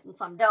have romance and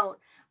some don't.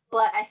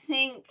 But I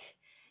think,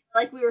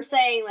 like we were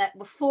saying that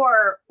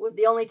before, with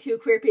the only 2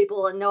 queer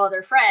people and no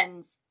other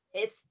friends,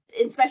 it's,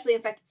 especially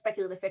in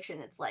speculative fiction,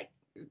 it's like,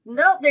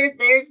 nope,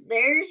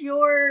 there's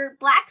your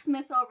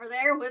blacksmith over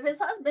there with his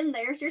husband,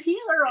 there's your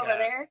healer over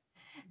there,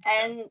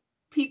 and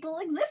people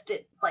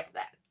existed like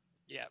that.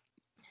 Yeah.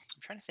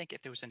 I'm trying to think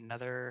if there was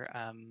another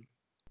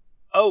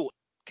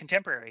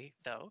contemporary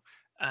though.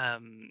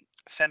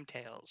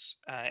 Femtales.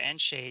 Anne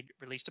Shade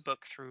released a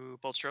book through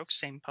Bold Strokes,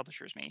 same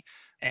publisher as me,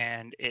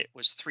 and it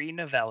was 3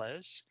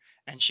 novellas,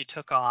 and she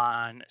took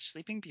on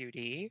Sleeping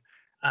Beauty,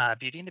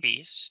 Beauty and the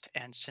Beast,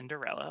 and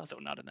Cinderella, though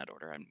not in that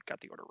order. I got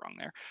the order wrong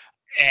there,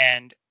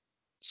 and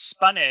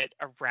spun it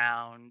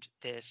around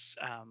this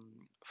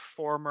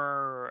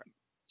former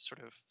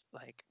sort of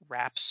like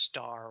rap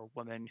star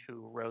woman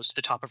who rose to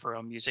the top of her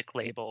own music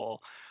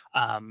label,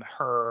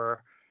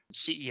 her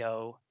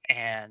CEO,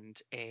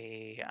 and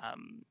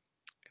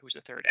who was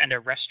the third, and a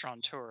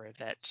restaurateur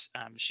that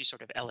she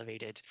sort of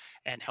elevated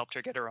and helped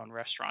her get her own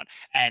restaurant.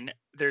 And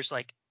there's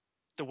like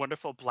the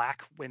wonderful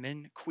Black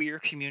women queer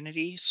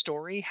community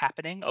story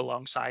happening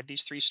alongside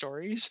these 3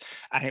 stories,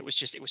 and it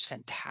was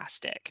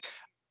fantastic.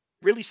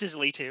 Really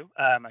sizzly too.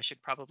 I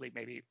should probably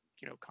maybe,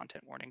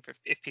 content warning for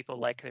if people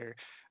like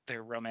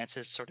their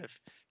romances sort of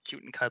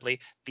cute and cuddly.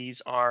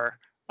 These are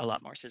a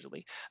lot more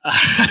sizzly,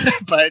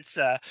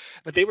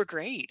 but they were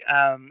great.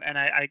 And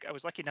I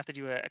was lucky enough to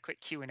do a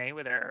quick Q&A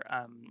with her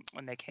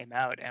when they came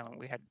out, and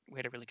we had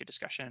a really good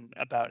discussion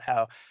about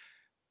how,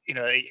 you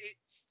know,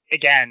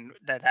 again,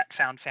 that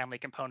found family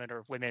component,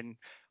 or women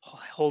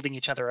holding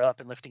each other up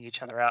and lifting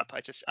each other up.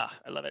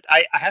 I love it.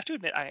 I have to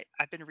admit,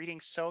 I've been reading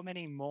so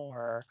many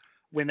more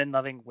women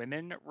loving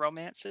women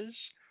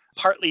romances,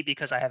 partly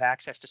because I have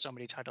access to so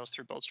many titles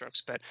through Bold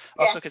Strokes, but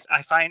also because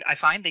I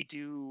find they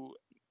do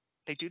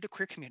the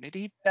queer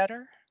community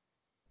better.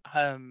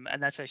 And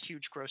that's a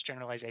huge gross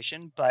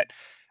generalization, but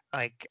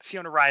like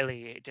Fiona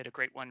Riley did a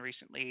great one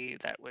recently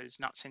that was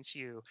Not Since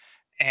You,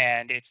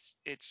 And it's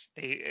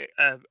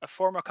a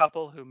former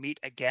couple who meet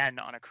again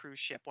on a cruise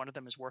ship. One of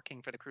them is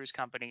working for the cruise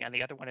company, and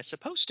the other one is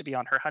supposed to be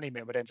on her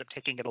honeymoon, but ends up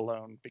taking it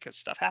alone because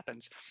stuff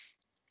happens.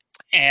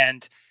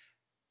 And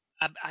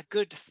a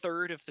good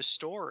third of the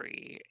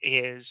story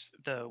is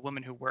the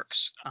woman who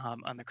works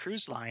on the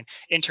cruise line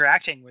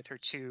interacting with her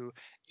two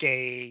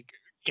gay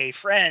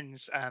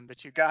friends, the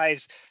two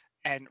guys,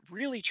 and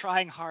really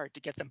trying hard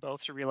to get them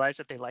both to realize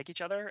that they like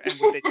each other and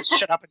would they just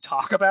shut up and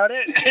talk about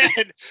it.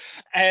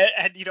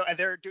 And you know, and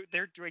they're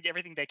doing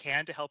everything they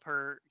can to help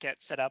her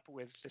get set up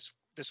with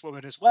this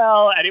woman as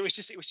well. And it was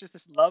just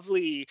this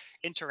lovely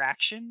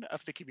interaction of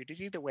the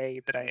community the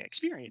way that I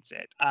experience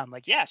it.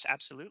 Like, yes,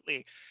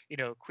 absolutely, you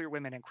know, queer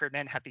women and queer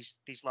men have these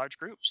large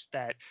groups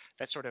that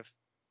sort of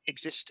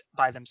exist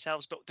by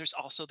themselves, but there's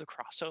also the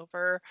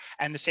crossover.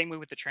 And the same way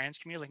with the trans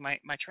community.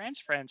 Like my trans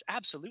friends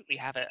absolutely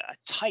have a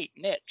tight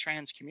knit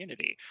trans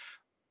community,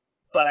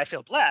 but I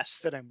feel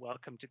blessed that I'm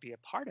welcome to be a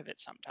part of it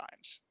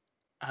sometimes.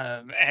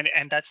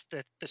 And that's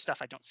the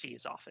stuff I don't see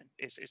as often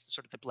is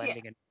sort of the Yeah.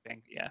 blending and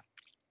thing. Yeah.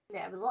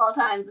 Yeah, because a lot of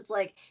times it's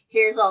like,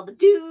 here's all the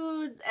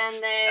dudes, and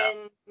Yeah.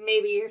 then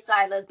maybe your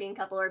side lesbian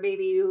couple, or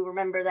maybe you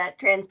remember that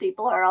trans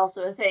people are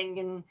also a thing,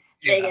 and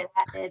they Yeah. get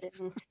added.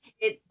 And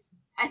it's,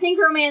 I think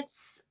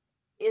romance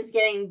is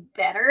getting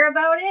better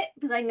about it,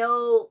 because I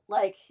know,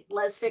 like,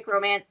 lesfic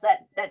romance,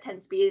 that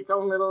tends to be its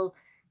own little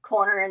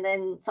corner, and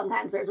then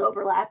sometimes there's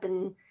overlap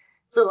and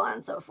so on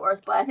and so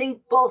forth. But I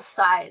think both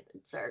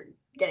sides are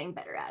getting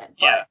better at it.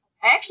 Yeah.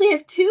 But I actually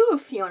have two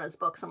of Fiona's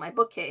books on my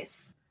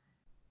bookcase.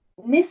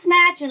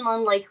 Mismatch and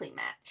Unlikely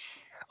Match.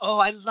 Oh,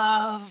 I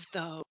love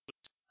those.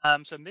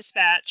 So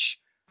Mismatch,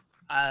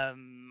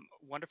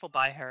 wonderful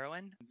bi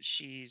heroine.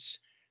 She's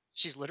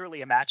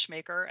literally a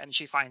matchmaker, and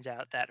she finds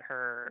out that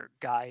her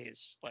guy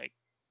is like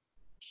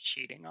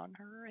cheating on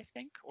her, I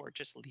think, or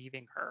just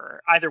leaving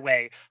her. Either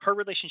way, her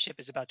relationship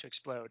is about to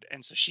explode,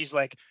 and so she's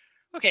like,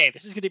 okay,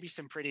 this is going to be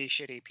some pretty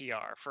shitty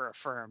PR for a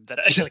firm that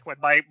I like when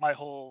my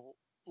whole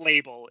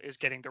label is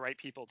getting the right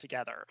people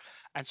together.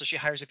 And so she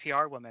hires a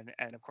PR woman,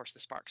 and of course the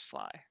sparks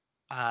fly.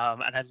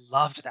 And I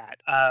loved that.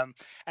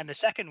 And the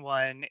second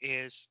one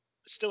is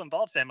still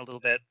involves them a little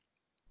bit.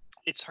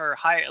 It's her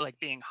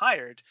being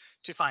hired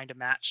to find a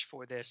match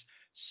for this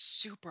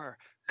super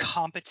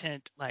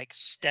competent like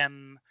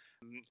STEM.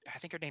 I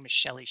think her name is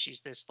Shelly.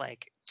 She's this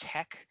like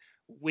tech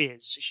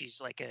whiz. She's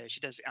like she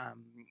does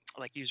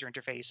like user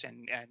interface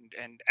and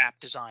app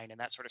design and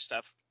that sort of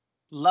stuff.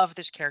 Love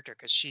this character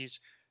because she's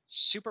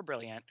super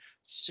brilliant,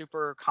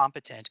 super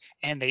competent,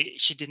 and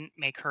she didn't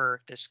make her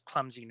this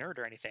clumsy nerd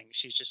or anything.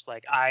 She's just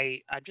like,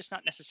 I'm just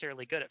not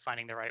necessarily good at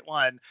finding the right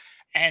one.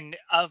 And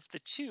of the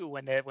two,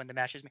 when the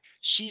match is made,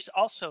 she's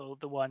also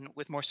the one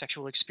with more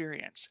sexual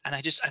experience. And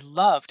I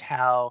loved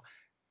how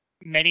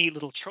many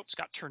little tropes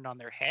got turned on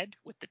their head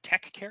with the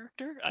tech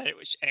character.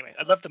 Anyway,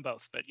 I love them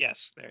both, but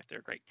yes,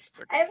 they're great.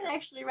 They're I great haven't characters.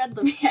 actually read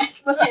them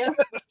yet, but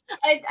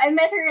I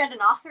met her at an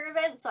author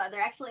event, so they're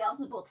actually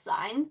also both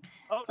signed.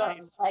 Oh, So I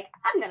was nice. like,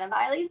 I'm gonna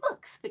buy these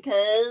books Yeah.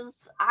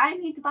 because I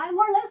need to buy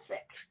more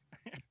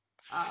lesfic.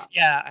 Uh,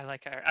 Yeah, I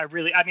like her.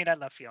 I mean, I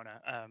love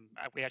Fiona.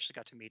 We actually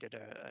got to meet at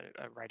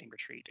a writing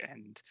retreat,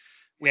 and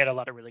we had a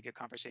lot of really good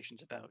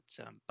conversations about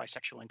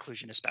bisexual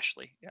inclusion,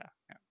 especially. Yeah,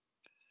 yeah,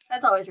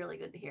 that's always really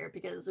good to hear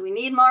because we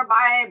need more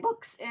bi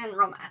books in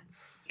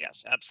romance.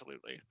 yes,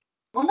 absolutely.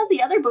 One of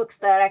the other books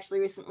that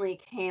actually recently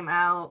came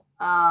out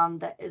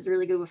that is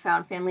really good with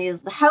found family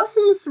is The House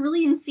in the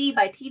Cerulean Sea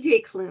by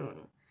T.J. Klune.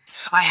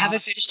 I Uh, haven't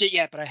finished it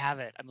yet, but I have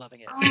it. I'm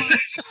loving it. oh,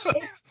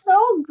 it's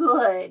so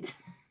good,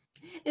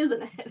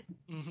 isn't it?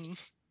 Hmm.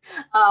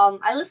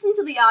 I listened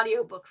to the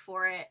audiobook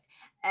for it,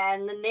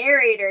 and the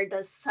narrator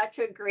does such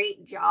a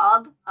great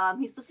job.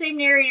 He's the same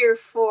narrator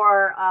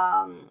for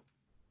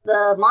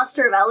The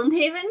Monster of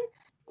Ellenhaven,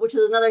 which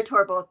is another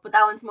Tor book, but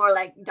that one's more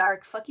like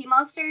dark, fucky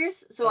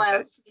monsters. So when I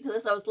Okay. was listening to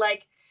this, I was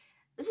like,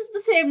 this is the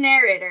same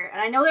narrator,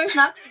 and I know there's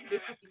not going to be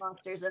fucky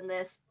monsters in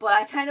this, but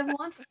I kind of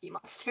want fucky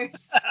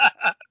monsters.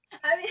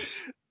 I mean,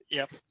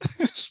 Yep.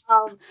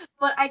 um,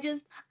 but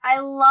I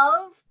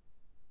love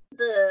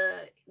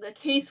the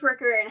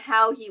caseworker and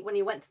how he when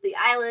he went to the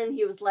island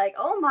he was like,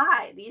 oh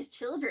my, these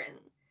children,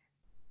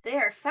 they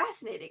are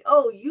fascinating.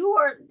 Oh, you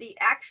are the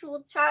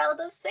actual child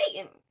of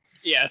Satan.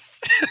 Yes.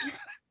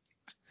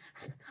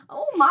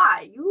 Oh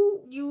my,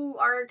 you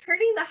are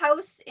turning the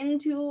house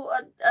into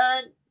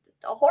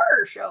a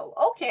horror show.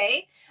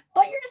 Okay,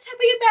 but you're just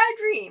having a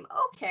bad dream.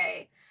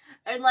 Okay,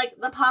 and like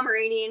the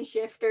Pomeranian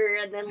shifter,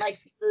 and then like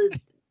the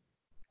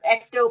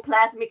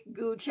ectoplasmic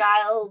goo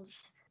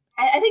childs.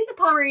 I think the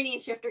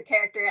Pomeranian shifter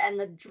character and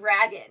the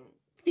dragon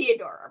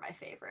Theodore are my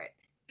favorite.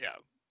 Yeah.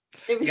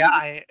 Yeah. He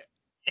just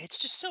It's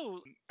just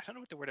so. I don't know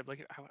what the word I'm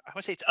looking. I want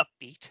to say it's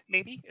upbeat.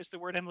 Maybe is the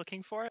word I'm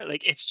looking for.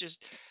 Like it's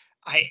just.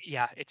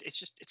 Yeah. It's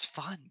just it's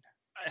fun,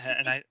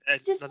 and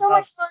it's just I so love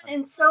much fun fun.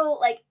 and so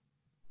like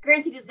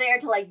granted he's there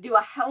to like do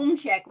a home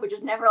check, which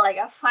is never like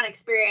a fun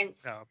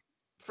experience No.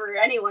 for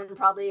anyone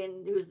probably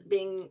and who's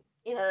being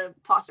in a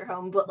foster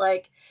home, but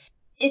like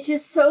it's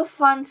just so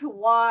fun to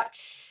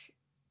watch.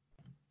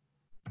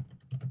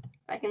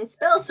 I can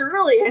spell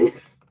cerulean.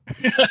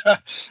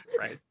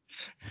 Right.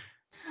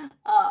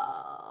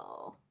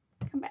 Oh,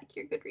 come back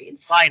here,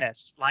 Goodreads.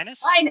 Linus.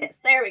 Linus,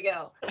 there we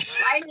go. Linus.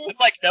 I'm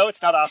like, no,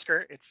 it's not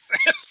Oscar. It's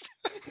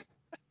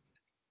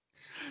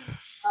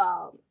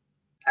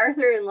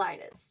Arthur and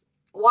Linus.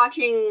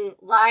 Watching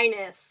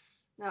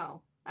Linus.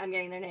 No, I'm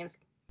getting their names.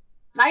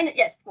 Linus,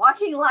 yes,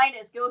 watching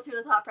Linus go through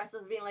the thought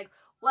process of being like,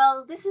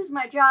 well, this is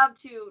my job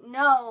to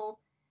know.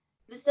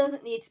 This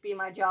doesn't need to be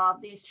my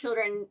job. These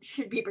children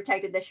should be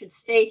protected. They should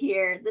stay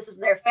here. This is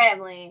their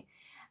family.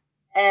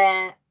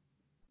 And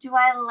do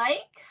I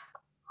like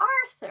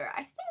Arthur?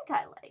 I think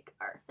I like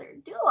Arthur.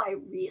 Do I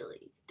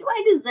really? Do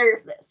I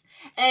deserve this?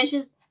 And it's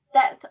just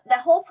that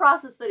whole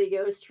process that he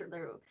goes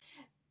through.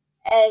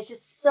 And it's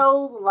just so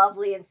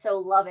lovely and so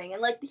loving.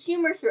 And like the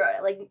humor throughout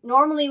it. Like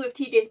normally with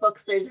TJ's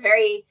books, there's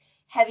very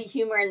heavy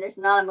humor and there's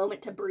not a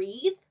moment to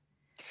breathe.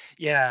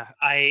 yeah,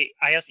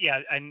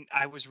 and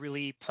I was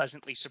really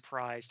pleasantly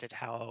surprised at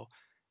how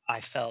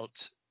I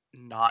felt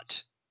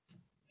not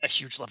a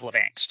huge level of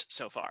angst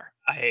so far.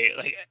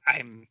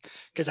 I'm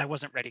because I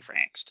wasn't ready for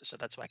angst, so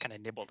that's why I kind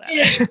of nibbled at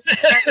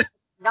it.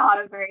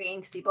 Not a very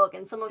angsty book,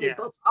 and some of his Yeah.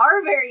 books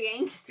are very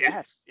angsty.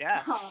 Yes,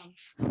 yeah.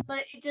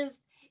 But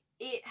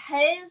it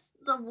has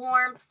the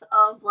warmth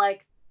of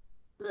like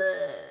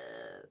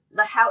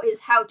the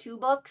how-to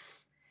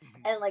books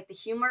Mhm. and like the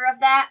humor of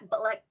that,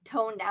 but like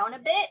toned down a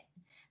bit.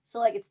 So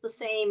like it's the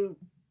same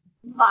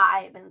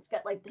vibe, and it's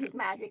got like his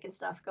magic and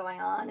stuff going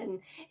on, and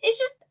it's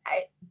just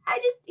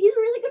he's a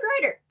really good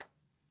writer.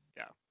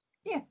 Yeah.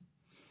 Yeah.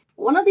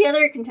 One of the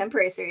other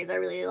contemporary series I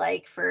really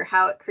like for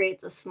how it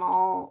creates a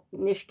small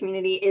niche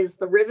community is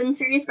the Riven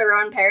series by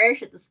Rowan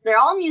Parrish. They're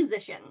all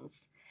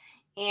musicians.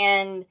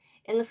 And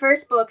in the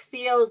first book,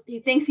 he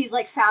thinks he's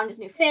like found his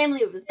new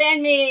family with his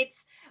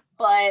bandmates,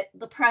 but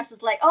the press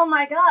is like, oh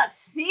my god,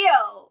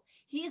 Theo,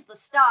 he's the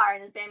star.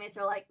 And his bandmates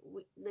are like,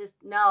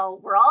 no,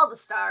 we're all the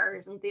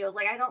stars. And Theo's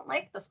like, I don't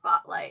like the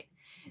spotlight.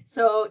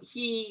 So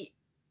he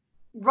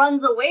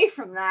runs away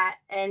from that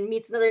and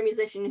meets another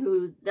musician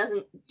who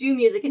doesn't do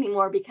music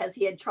anymore because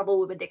he had trouble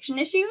with addiction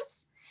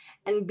issues.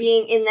 And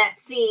being in that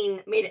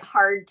scene made it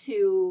hard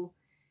to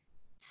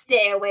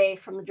stay away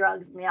from the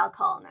drugs and the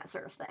alcohol and that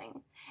sort of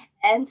thing.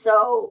 And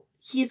so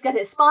he's got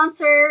his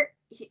sponsor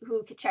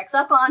who checks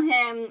up on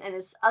him, and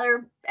his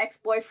other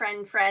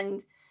ex-boyfriend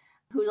friend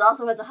who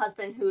also has a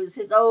husband who's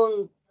his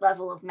own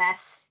level of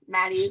mess.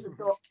 Maddie's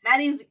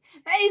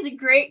a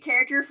great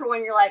character for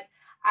when you're like,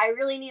 I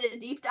really need a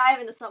deep dive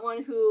into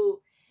someone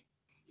who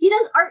he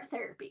does art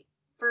therapy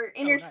for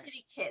inner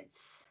city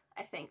kids,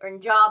 I think, or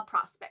job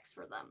prospects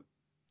for them.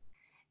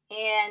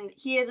 And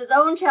he has his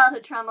own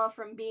childhood trauma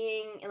from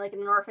being in like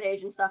an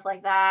orphanage and stuff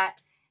like that,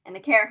 and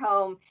a care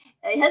home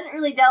that he hasn't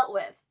really dealt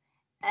with.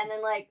 And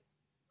then like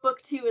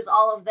book 2 is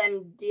all of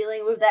them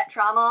dealing with that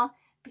trauma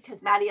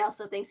because Maddie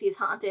also thinks he's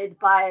haunted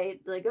by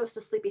the ghost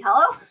of Sleepy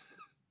Hollow.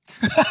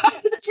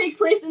 It takes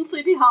place in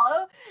Sleepy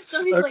Hollow,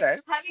 so he's like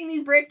having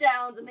these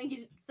breakdowns and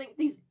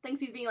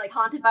thinks he's being like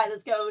haunted by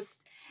this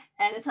ghost.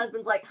 And his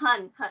husband's like,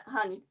 hun,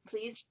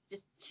 please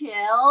just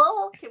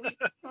chill. Can we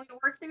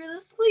work through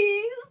this,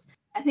 please?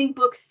 I think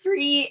book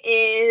 3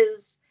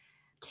 is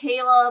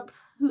Caleb,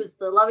 who's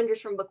the love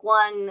interest from book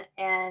 1,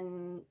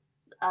 and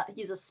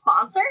he's a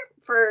sponsor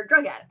for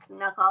drug addicts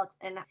and alcoholics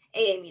and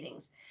AA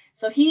meetings.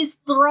 So he's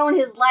thrown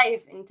his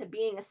life into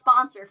being a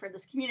sponsor for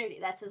this community.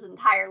 That's his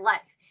entire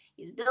life.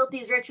 He's built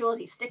these rituals.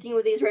 He's sticking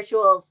with these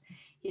rituals.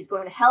 He's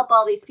going to help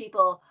all these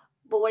people.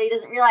 But what he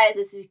doesn't realize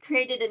is he's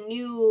created a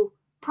new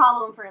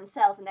problem for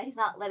himself, and that he's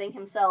not letting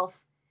himself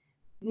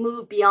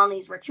move beyond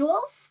these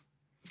rituals.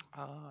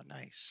 Oh,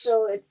 nice.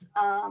 So it's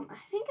I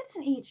think it's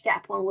an age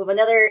gap one with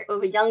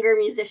a younger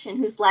musician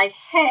who's like,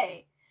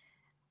 hey,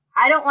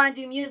 I don't want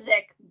to do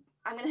music.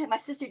 I'm gonna have my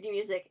sister do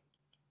music.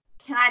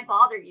 Can I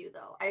bother you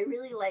though? I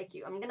really like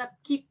you. I'm gonna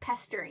keep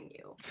pestering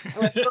you. And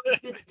let's go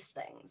do these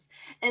things.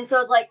 And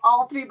so it's like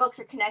all 3 books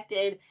are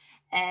connected,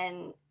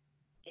 and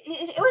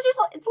it was just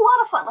it's a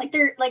lot of fun. Like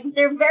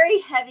they're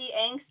very heavy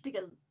angst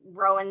because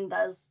Rowan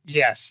does with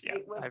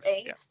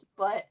angst,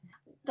 but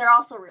they're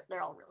all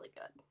really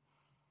good.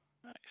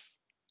 Nice.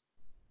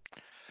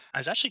 I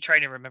was actually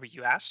trying to remember.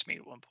 You asked me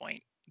at one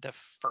point the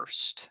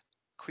first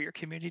queer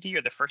community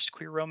or the first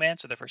queer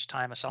romance or the first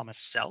time I saw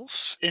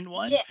myself in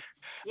one. Yes.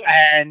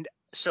 And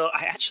so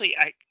I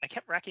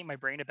kept racking my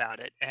brain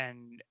about it,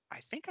 and I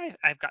think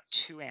I've got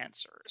 2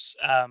 answers.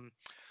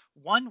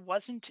 One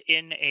wasn't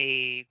in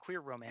a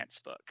queer romance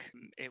book.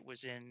 It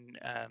was in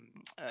a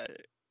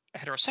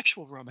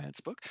heterosexual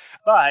romance book,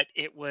 but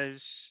it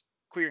was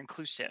queer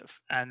inclusive,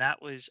 and that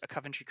was A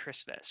Coventry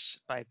Christmas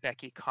by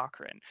Becky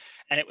Cochran.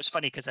 And it was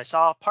funny because I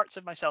saw parts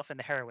of myself in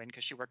the heroine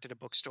because she worked at a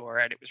bookstore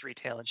and it was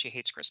retail and she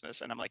hates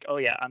Christmas, and I'm like, oh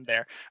yeah, I'm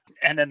there.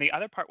 And then the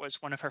other part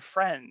was one of her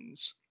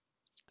friends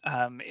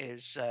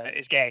is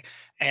gay,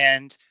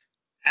 and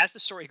as the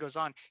story goes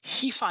on,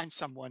 he finds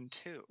someone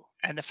too.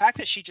 And the fact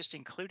that she just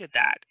included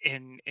that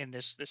in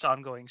this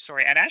ongoing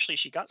story, and actually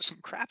she got some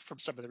crap from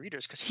some of the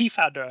readers because he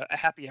found a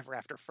happy ever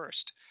after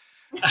first.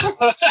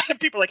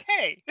 People are like,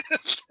 hey.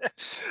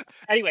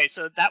 Anyway,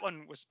 so that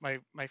one was my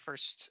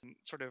first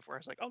sort of where I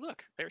was like, oh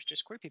look, there's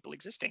just queer people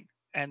existing,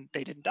 and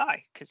they didn't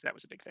die, because that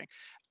was a big thing.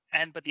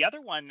 But the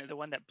other one, the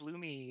one that blew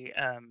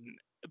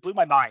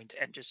my mind,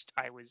 and just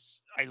I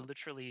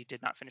literally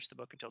did not finish the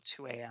book until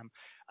 2 a.m.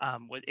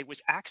 It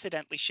was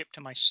accidentally shipped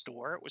to my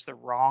store. It was the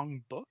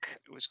wrong book.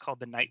 It was called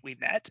The Night We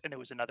Met, and there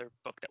was another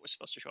book that was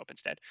supposed to show up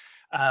instead,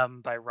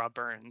 by Rob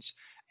Burns.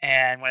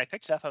 And when I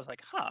picked it up, I was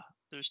like, huh,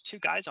 there's two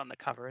guys on the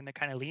cover, and they're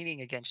kind of leaning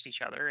against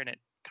each other, and it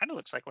kind of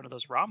looks like one of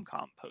those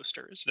rom-com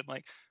posters. And I'm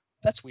like,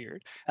 that's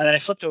weird. And then I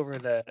flipped over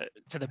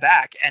to the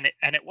back, and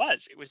it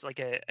was like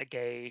a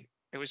gay.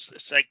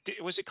 It's like,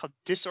 was it called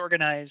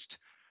Disorganized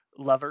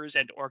Lovers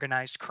and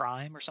Organized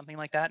Crime or something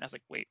like that? And I was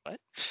like, wait,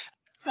 what?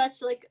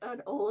 Such like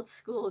an old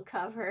school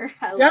cover.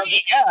 I Yeah, love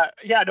it.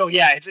 yeah, no,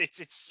 yeah.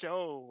 It's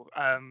so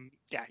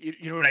yeah,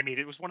 you know what I mean.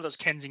 It was one of those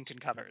Kensington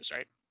covers,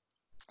 right?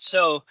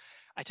 So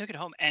I took it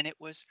home, and it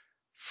was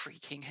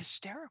freaking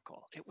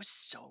hysterical. It was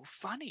so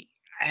funny,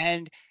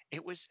 and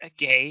it was a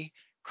gay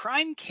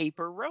crime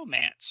caper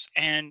romance,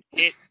 and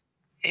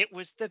it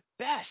was the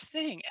best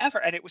thing ever.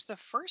 And it was the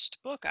first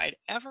book I'd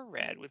ever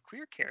read with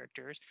queer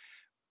characters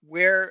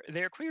where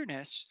their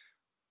queerness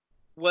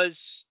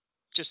was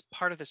just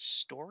part of the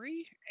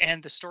story,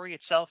 and the story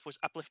itself was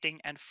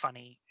uplifting and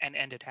funny and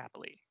ended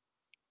happily.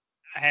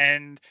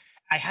 And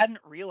I hadn't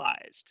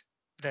realized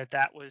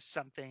that was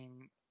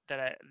something that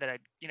I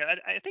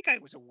I think I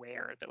was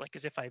aware that, like,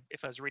 as if I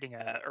was reading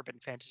a urban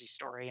fantasy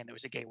story and there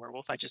was a gay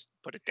werewolf, I just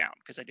put it down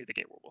because I knew the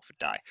gay werewolf would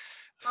die.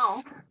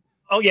 Oh.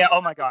 Oh yeah,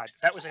 oh my god,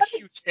 that was a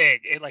huge thing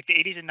in like the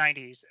 80s and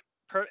 90s.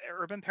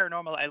 Urban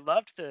paranormal, I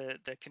loved the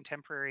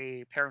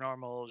contemporary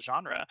paranormal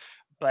genre,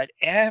 but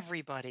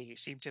everybody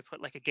seemed to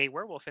put like a gay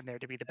werewolf in there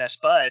to be the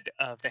best bud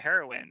of the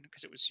heroine,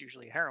 because it was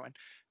usually a heroine,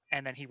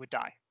 and then he would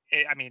die.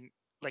 I mean,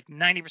 like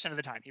 90% of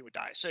the time he would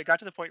die. So it got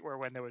to the point where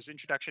when there was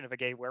introduction of a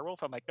gay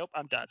werewolf, I'm like, nope,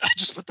 I'm done. I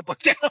just put the book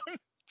down.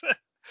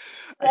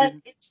 I That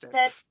didn't finish it.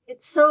 that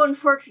it's so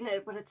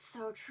unfortunate, but it's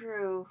so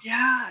true.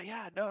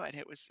 Yeah, no, and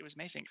it was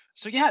amazing.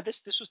 So yeah,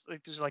 this was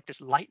like, there's like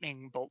this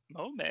lightning bolt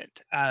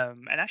moment.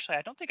 And actually,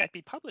 I don't think I'd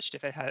be published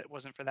if it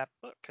wasn't for that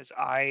book, because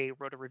I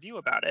wrote a review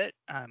about it.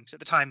 So at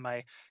the time,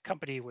 my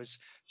company was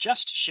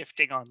just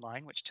shifting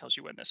online, which tells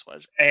you when this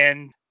was,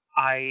 and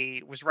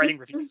I was writing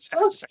reviews This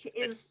after book the second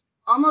issue. is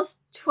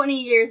almost 20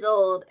 years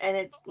old, and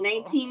it's Oh,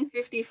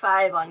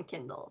 1955 on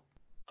Kindle.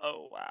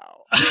 oh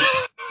wow.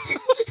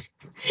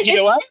 You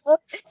know It's what?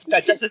 it's That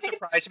it's doesn't it's,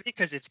 surprise me,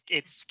 because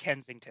it's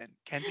Kensington.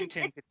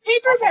 Kensington it's gets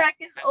awful. paperback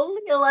is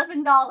only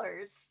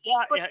 $11,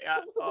 Yeah, but yeah, yeah.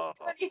 Kindle is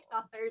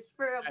Oh, $20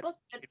 for a that's book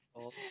that's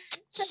painful.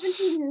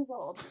 17 years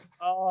old.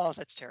 Oh,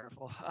 that's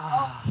terrible. Oh,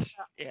 Ah,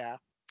 yeah.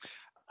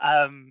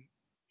 Um,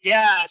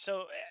 yeah.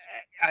 So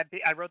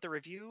I wrote the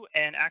review,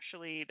 and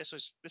actually, this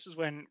was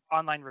when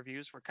online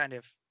reviews were kind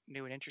of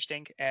new and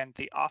interesting. And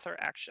the author,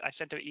 actually, I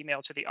sent an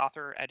email to the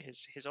author at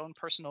his own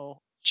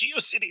personal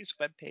GeoCities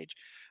webpage.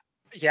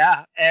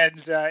 Yeah,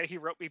 and he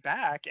wrote me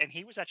back, and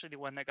he was actually the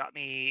one that got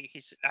me.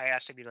 I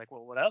asked him, he's like,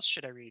 well, what else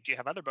should I read? Do you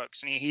have other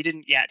books? And he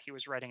didn't yet. He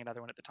was writing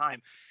another one at the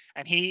time,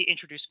 and he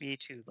introduced me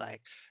to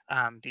like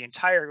the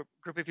entire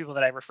group of people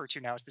that I refer to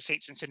now as the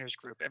Saints and Sinners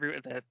group.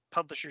 The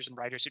publishers and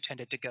writers who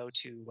tended to go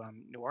to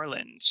New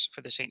Orleans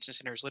for the Saints and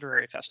Sinners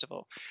Literary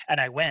Festival,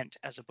 and I went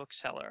as a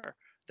bookseller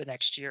the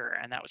next year,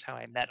 and that was how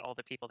I met all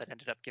the people that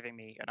ended up giving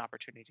me an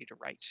opportunity to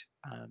write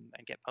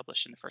and get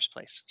published in the first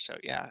place. So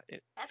yeah,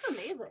 that's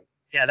amazing.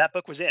 yeah, that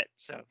book was it.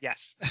 So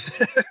yes.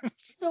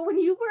 So when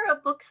you were a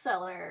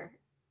bookseller,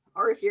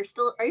 or if you're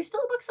still, are you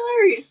still a bookseller,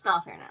 or are you just an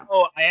author now?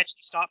 Oh, I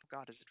actually stopped.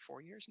 God, is it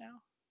 4 years now?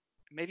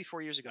 Maybe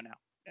 4 years ago now.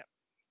 Yeah.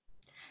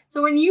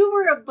 So when you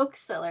were a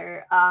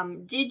bookseller,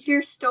 did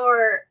your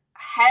store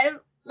have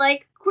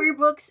like queer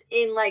books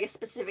in like a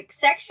specific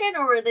section,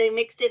 or were they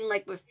mixed in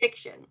like with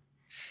fiction?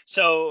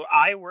 So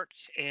I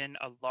worked in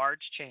a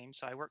large chain.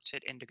 So I worked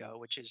at Indigo,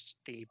 which is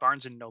the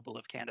Barnes and Noble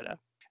of Canada.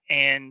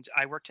 And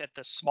I worked at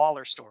the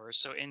smaller stores.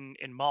 So in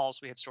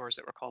malls, we had stores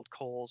that were called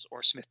Kohl's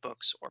or Smith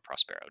Books or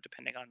Prospero,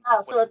 depending on Oh,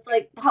 what. so it's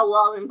like how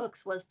Walden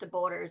Books was to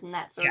Borders and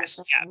that sort of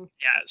Yes, yeah, thing.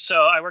 yeah.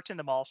 So I worked in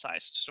the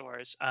mall-sized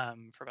stores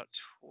for about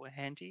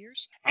 20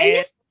 years, I and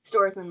miss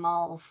stores and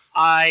malls.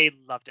 I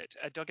loved it.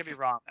 Don't get me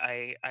wrong.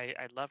 I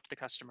loved the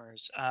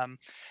customers.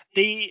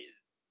 The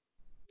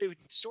the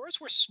stores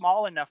were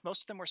small enough.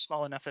 Most of them were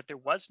small enough that there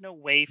was no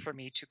way for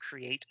me to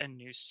create a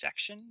new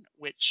section,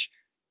 which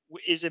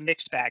is a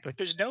mixed bag. Like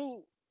there's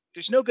no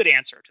good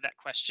answer to that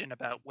question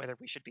about whether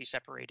we should be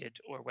separated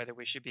or whether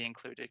we should be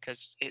included,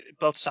 because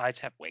both sides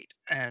have weight,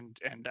 and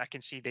I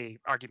can see the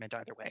argument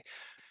either way.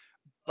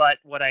 But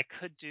what I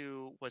could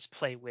do was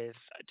play with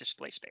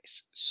display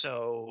space.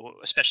 So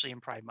especially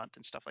in Pride Month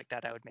and stuff like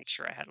that, I would make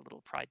sure I had a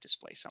little Pride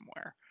display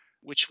somewhere,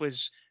 which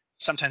was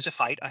sometimes a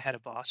fight. I had a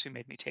boss who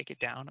made me take it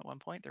down at one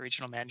point. The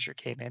regional manager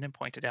came in and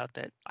pointed out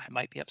that I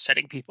might be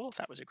upsetting people.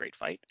 That was a great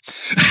fight.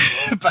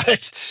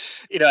 But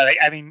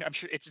I mean, I'm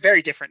sure it's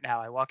very different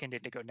now. I walk into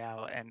Indigo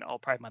now, and all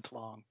Pride Month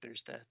long,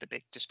 there's the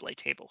big display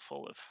table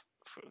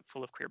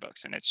full of queer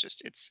books, and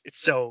it's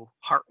so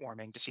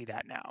heartwarming to see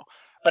that now.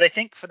 But I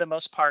think for the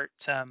most part,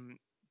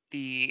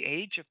 the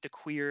age of the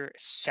queer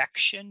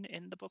section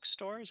in the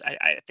bookstores,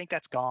 I think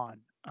that's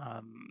gone.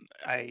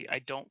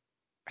 I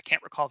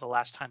can't recall the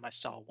last time I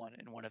saw one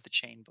in one of the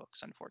chain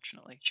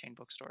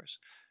bookstores.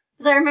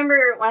 Because I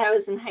remember when I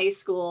was in high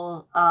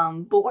school,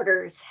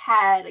 Borders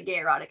had a gay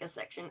erotica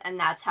section, and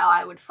that's how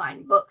I would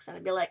find books. And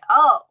I'd be like,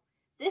 oh,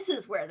 this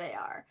is where they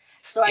are.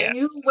 So I Yeah.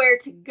 knew where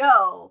to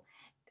go,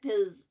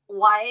 because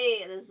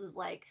YA, this is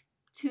like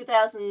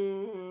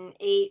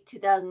 2008,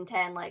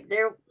 2010, like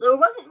there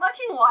wasn't much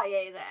in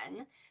YA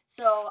then.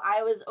 So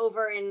I was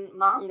over in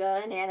manga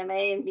and anime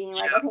and being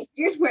like, okay,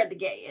 here's where the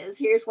gay is.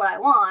 Here's what I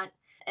want.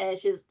 And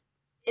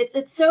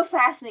it's so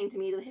fascinating to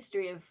me, the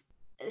history of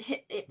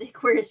the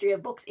queer history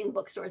of books in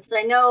bookstores.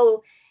 I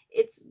know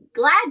it's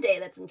Glad Day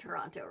that's in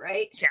Toronto,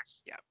 right?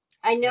 Yes. Yeah.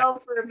 I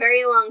know for a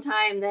very long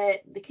time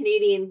that the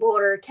Canadian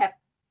border kept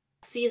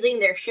seizing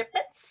their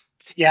shipments.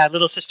 Yeah,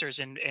 Little Sisters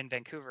in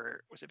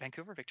Vancouver. Was it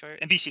Vancouver, Victoria?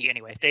 In BC,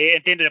 anyway. They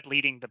ended up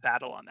leading the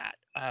battle on that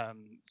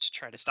to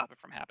try to stop it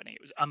from happening.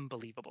 It was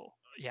unbelievable.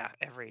 Yeah,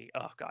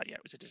 oh God, yeah,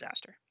 it was a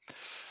disaster.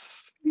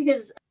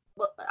 Because,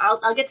 well,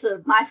 I'll get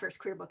to my first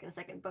queer book in a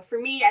second, but for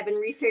me, I've been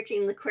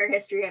researching the queer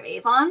history of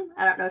Avon.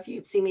 I don't know if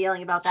you've seen me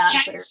yelling about that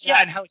on Twitter.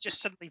 Yeah, and how it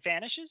just suddenly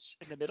vanishes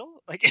in the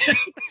middle. Like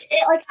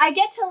I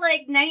get to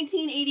like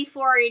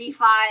 1984 or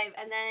 85,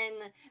 and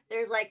then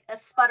there's like a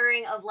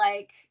sputtering of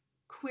like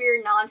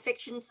queer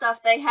nonfiction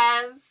stuff they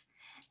have,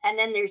 and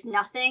then there's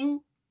nothing,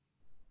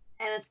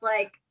 and it's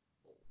like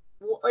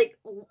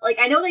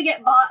I know they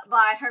get bought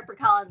by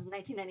HarperCollins in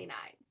 1999.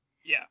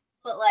 Yeah.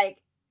 But like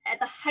at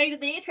the height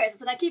of the AIDS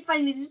crisis, and I keep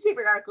finding these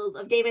newspaper articles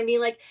of gay men being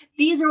like,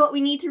 these are what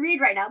we need to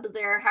read right now, but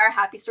there are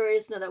happy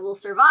stories to know that we'll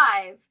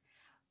survive.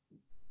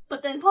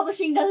 But then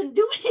publishing doesn't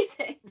do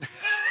anything.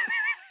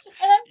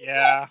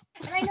 Yeah.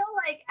 And I know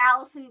like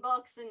Allison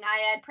Books and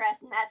Naiad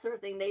Press and that sort of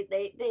thing,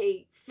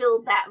 they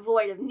filled that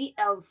void of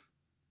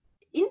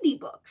indie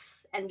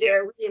books and did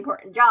a really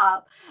important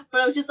job.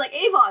 But I was just like,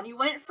 Avon, you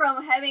went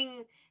from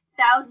having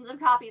thousands of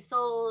copies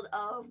sold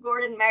of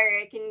Gordon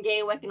Merrick and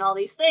Gaywick and all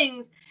these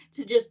things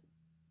to just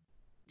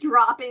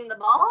dropping the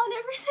ball on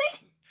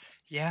everything.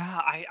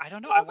 Yeah, I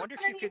don't know. I wonder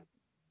if you could.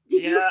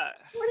 Did you have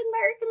Gordon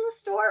Merrick in the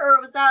store,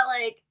 or was that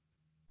like,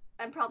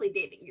 I'm probably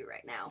dating you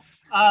right now?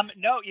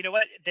 No, you know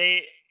what?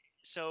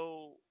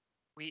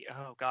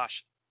 Oh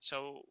gosh.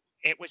 So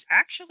it was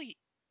actually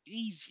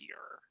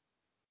easier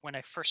when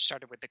I first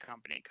started with the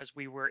company because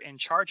we were in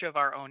charge of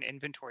our own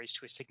inventories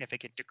to a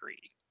significant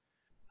degree.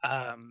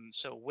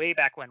 So way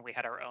back when we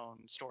had our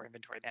own store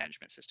inventory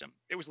management system,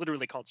 it was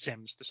literally called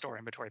Sims, the store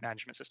inventory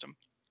management system.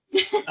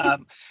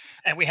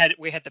 And we had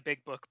the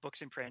big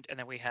books in print, and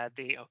then we had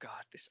okay,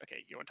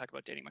 you want to talk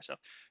about dating myself?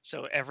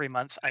 So every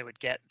month I would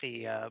get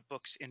the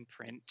books in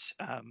print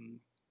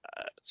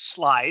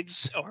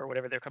slides, or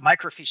whatever they're called,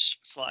 microfiche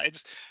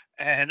slides,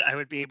 and I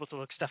would be able to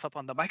look stuff up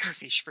on the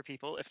microfiche for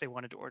people if they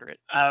wanted to order it.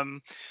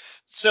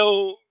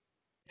 So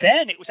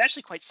then it was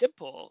actually quite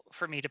simple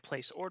for me to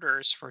place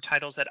orders for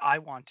titles that I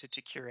wanted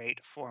to curate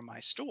for my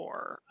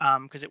store,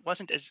 because it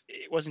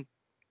wasn't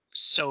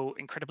so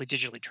incredibly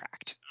digitally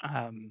tracked.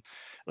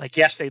 Like,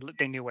 yes,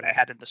 they knew what I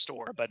had in the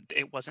store, but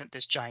it wasn't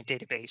this giant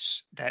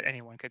database that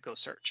anyone could go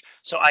search.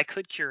 So I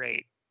could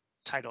curate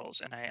titles,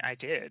 and I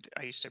did.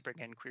 I used to bring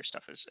in queer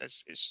stuff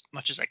as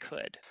much as I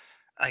could.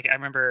 I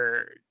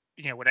remember,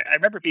 I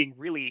remember being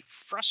really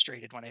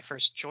frustrated when I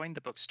first joined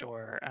the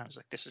bookstore. I was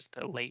like, this is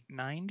the late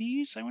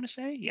 90s, I want to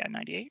say. Yeah,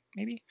 98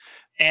 maybe.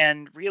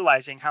 And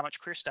realizing how much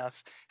queer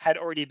stuff had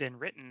already been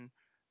written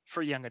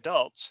for young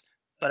adults,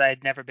 but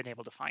I'd never been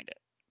able to find it.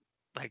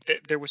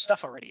 Like there was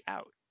stuff already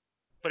out,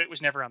 but it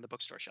was never on the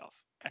bookstore shelf,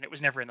 and it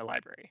was never in the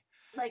library.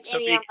 Like so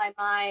Annie on My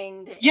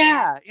Mind.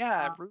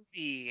 Yeah,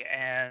 Ruby,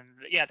 and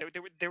yeah,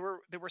 there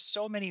were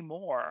so many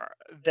more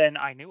than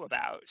I knew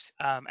about.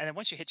 And then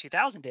once you hit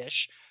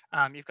 2000-ish,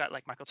 you've got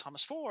like Michael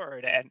Thomas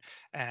Ford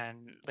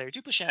and Larry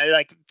Duplichin.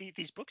 Like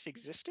these books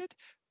existed,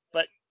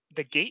 but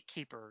the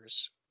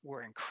gatekeepers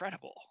were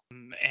incredible.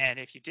 And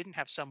if you didn't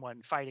have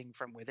someone fighting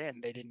from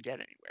within, they didn't get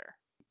anywhere.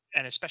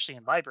 And especially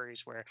in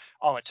libraries where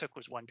all it took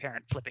was one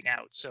parent flipping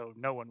out, so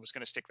no one was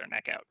going to stick their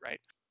neck out,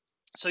 right?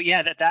 So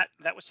yeah,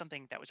 that was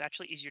something that was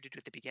actually easier to do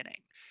at the beginning,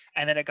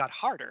 and then it got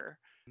harder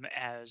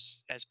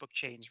as book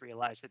chains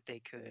realized that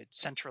they could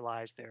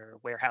centralize their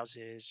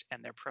warehouses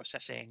and their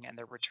processing, and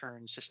their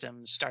return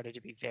systems started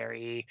to be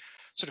very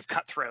sort of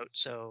cutthroat.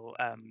 So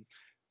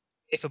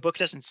if a book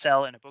doesn't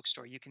sell in a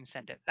bookstore, you can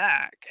send it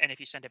back. And if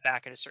you send it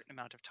back at a certain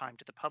amount of time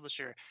to the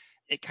publisher,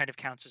 it kind of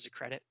counts as a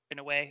credit in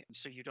a way.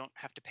 So you don't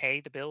have to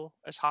pay the bill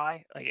as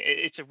high. Like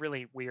it's a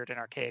really weird and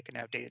archaic and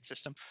outdated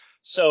system.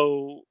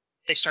 So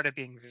they started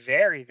being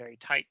very, very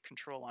tight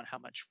control on how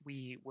much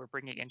we were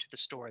bringing into the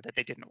store that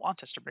they didn't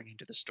want us to bring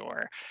into the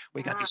store.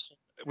 We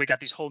got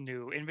these whole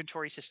new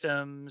inventory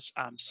systems.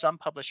 Some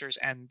publishers,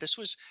 and this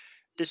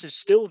is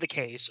still the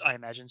case, I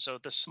imagine. So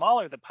the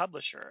smaller the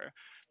publisher,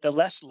 the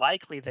less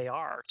likely they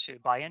are to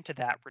buy into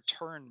that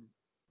return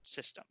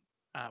system.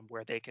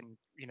 where they can,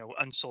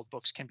 unsold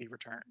books can be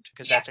returned,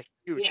 because Yeah. that's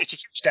Yeah. it's a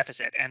huge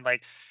deficit. And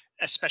like,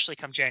 especially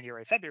come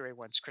January, February,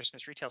 once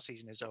Christmas retail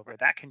season is over,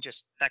 that could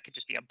just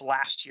be a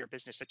blast to your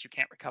business that you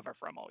can't recover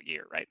from all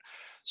year, right?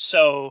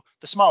 So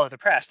the smaller the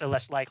press, the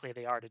less likely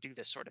they are to do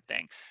this sort of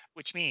thing,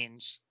 which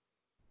means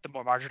the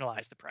more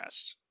marginalized the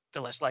press,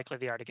 the less likely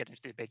they are to get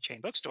into the big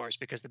chain bookstores,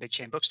 because the big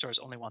chain bookstores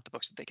only want the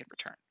books that they can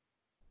return.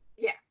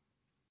 Yeah.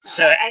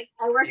 So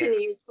I worked yeah, in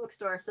a used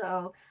bookstore,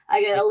 so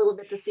I get yeah, a little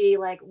bit to see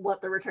like what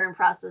the return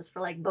process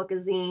for like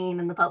Bookazine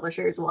and the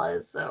publishers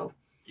was. So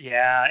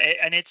yeah,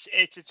 and it's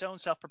its own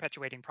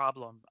self-perpetuating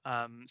problem.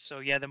 So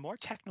yeah, the more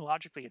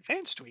technologically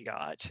advanced we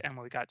got, and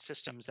we got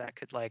systems that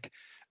could like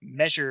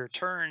measure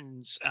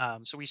turns.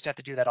 So we used to have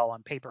to do that all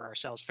on paper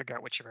ourselves, figure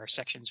out which of our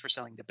sections were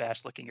selling the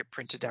best, looking at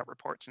printed out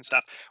reports and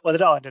stuff. Well,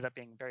 it all ended up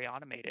being very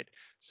automated.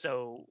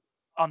 So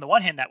on the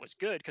one hand, that was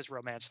good, because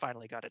romance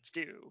finally got its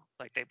due.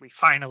 Like we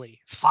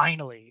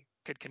finally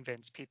could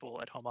convince people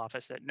at home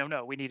office that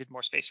no, we needed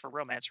more space for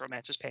romance.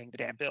 Romance is paying the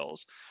damn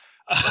bills.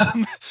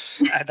 Um,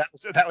 and that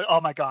was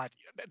oh my god,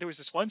 there was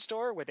this one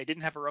store where they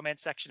didn't have a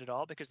romance section at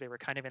all, because they were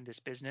kind of in this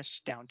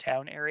business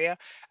downtown area,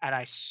 and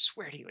I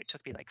swear to you, it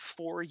took me like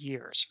 4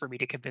 years for me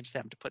to convince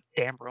them to put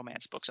damn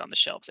romance books on the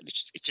shelves, and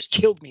it just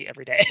killed me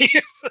every day.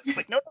 It's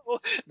like, no,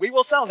 we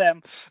will sell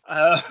them.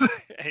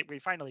 We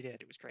finally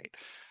did. It was great.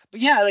 But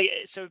yeah, like,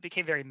 so it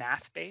became very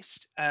math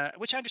based,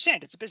 which I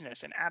understand, it's a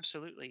business, and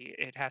absolutely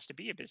it has to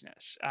be a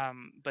business.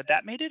 But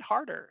that made it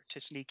harder to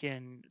sneak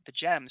in the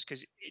gems,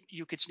 because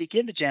you could sneak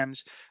in the gems,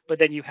 but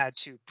then you had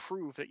to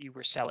prove that you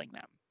were selling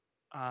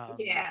them.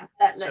 yeah,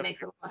 that So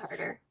makes it a lot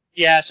harder.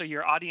 yeah, so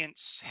your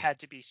audience had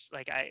to be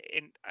like, I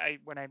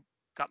when I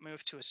got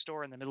moved to a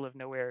store in the middle of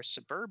nowhere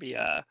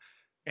suburbia,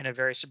 in a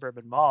very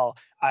suburban mall,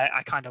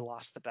 I kind of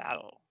lost the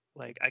battle.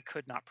 Like, I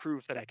could not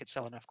prove that I could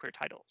sell enough queer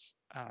titles,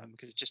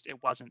 because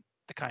it wasn't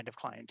the kind of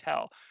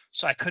clientele.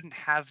 So I couldn't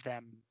have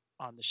them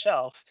on the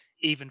shelf,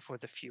 even for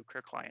the few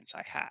queer clients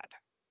I had.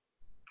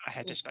 I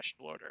had to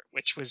special order,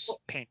 which was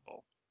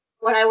painful.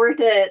 When I worked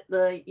at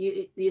the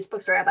used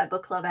bookstore at my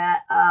book club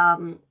at,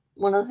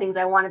 one of the things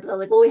I wanted, because I was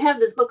like, well, we have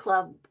this book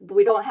club, but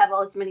we don't have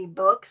all as many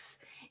books.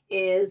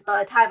 Is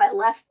by the time I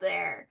left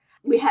there,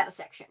 we had a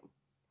section,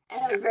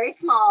 and it Yeah, was very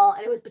small,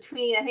 and it was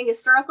between, I think,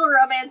 historical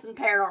romance and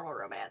paranormal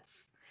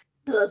romance.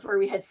 Those where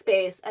we had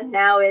space, and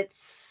now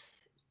it's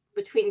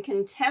between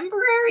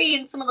contemporary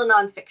and some of the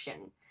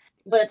nonfiction.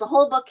 But it's a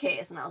whole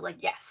bookcase, and I was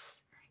like,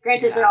 yes.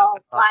 Granted, they're yeah, I all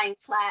love. lying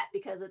flat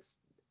because it's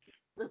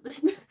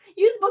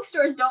used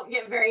bookstores don't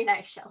get very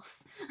nice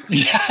shelves.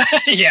 Yeah,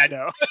 yeah,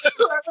 no.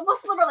 So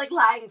most of them are like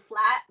lying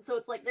flat, so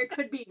it's like there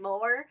could be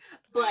more,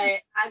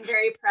 but I'm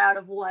very proud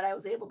of what I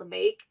was able to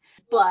make.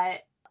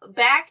 But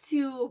back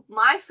to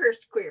my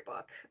first queer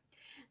book.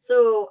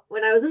 So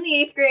when I was in the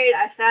 8th grade,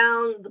 I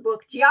found the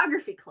book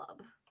Geography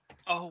Club.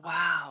 Oh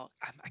wow,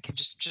 I can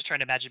just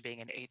trying to imagine being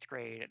in 8th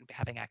grade and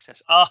having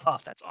access. Oh,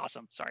 that's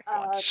awesome. Sorry, go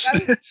on.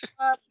 Geography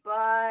Club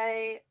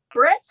by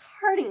Brent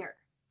Hardinger.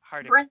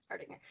 Harding. Brent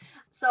Hardinger.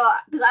 So,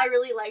 because I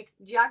really liked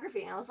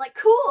geography, and I was like,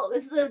 cool,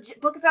 this is a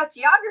book about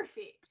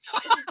geography.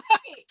 This is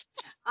great.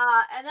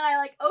 And then I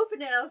like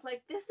opened it, and I was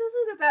like, this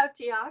isn't about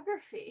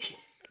geography.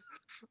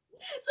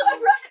 So I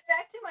brought it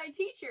back to my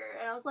teacher,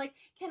 and I was like,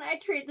 can I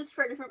trade this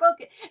for a different book?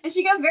 And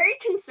she got very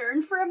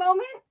concerned for a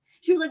moment.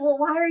 She was like, well,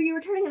 why are you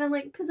returning it? And I'm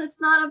like, because it's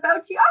not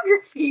about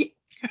geography.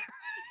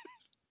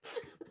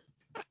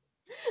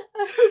 I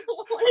was like,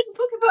 I wanted a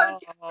book about a Oh,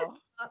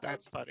 geography club.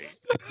 that's funny.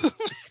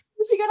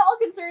 She got all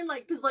concerned,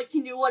 like, because like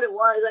she knew what it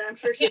was, and I'm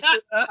sure she threw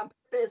it on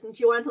purpose, and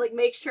she wanted to like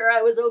make sure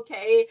I was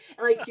okay,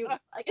 and like she, like,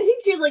 I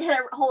think she was like had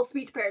a whole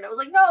speech parrot. I was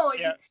like, no,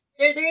 Yeah.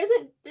 there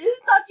isn't. This is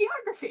not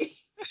geography.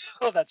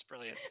 Oh, that's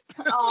brilliant.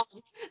 um,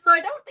 so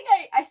I don't think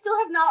I still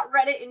have not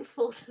read it in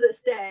full to this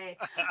day.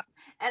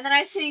 And then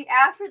I think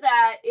after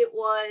that it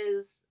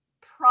was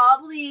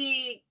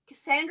probably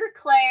Cassandra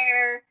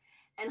Clare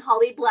and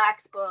Holly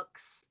Black's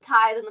books,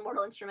 Tithe and the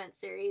Mortal Instruments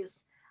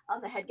series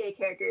of the head gay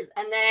characters,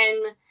 and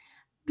then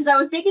because I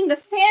was big into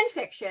fan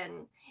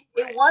fiction.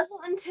 It Right.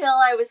 wasn't until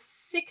I was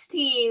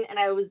 16 and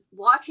I was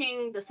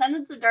watching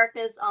Descendants of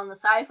Darkness on the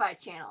Sci-Fi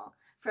Channel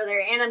for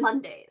their Anna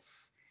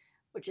Mondays,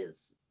 which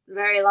is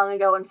very long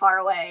ago and far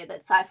away that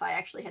Sci-Fi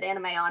actually had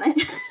anime on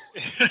it.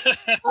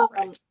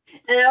 Right.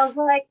 And I was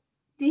like,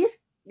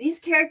 these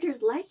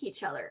characters like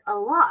each other a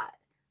lot.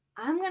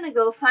 I'm gonna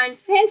go find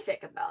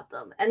fanfic about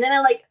them. And then I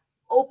like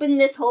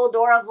opened this whole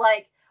door of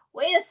like,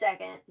 wait a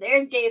second,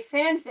 there's gay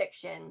fan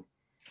fiction.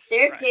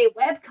 There's Right. gay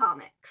web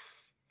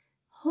comics.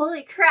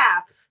 Holy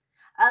crap.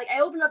 I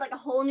opened up like a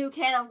whole new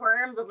can of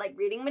worms of like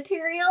reading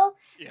material.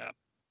 Yeah.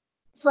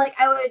 So like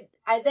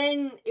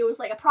it was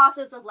like a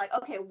process of like,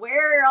 okay,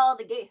 where are all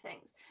the gay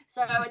things?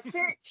 So I would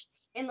search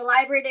in the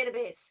library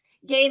database,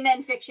 gay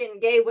men fiction,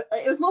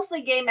 it was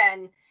mostly gay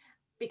men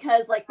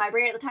because like my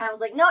brain at the time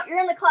was like, no, you're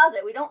in the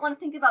closet. We don't want to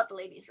think about the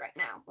ladies right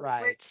now.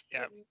 Right.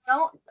 Yeah.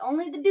 Don't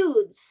only the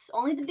dudes,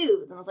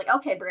 And I was like,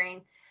 okay,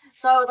 brain.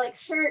 So I would like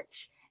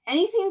search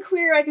anything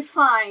queer I could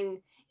find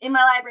in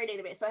my library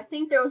database. So I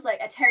think there was like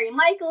a Terry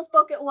Michaels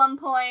book at one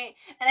point,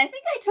 and I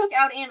think I took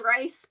out Anne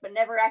Rice, but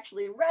never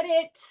actually read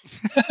it.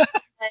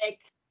 Like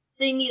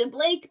they Nita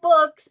Blake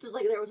books, but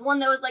like there was one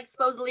that was like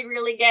supposedly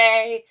really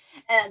gay,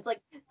 and it's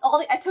like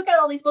I took out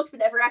all these books, but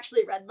never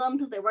actually read them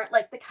because they weren't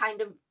like the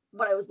kind of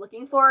what I was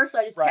looking for. So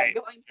I just kept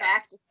going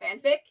back to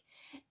fanfic,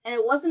 and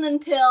it wasn't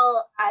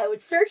until I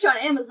would search on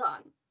Amazon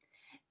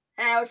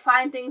and I would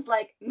find things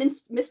like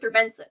Mr.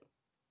 Benson.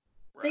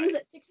 Things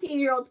that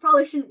 16-year-olds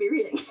probably shouldn't be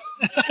reading.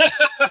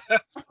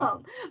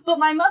 But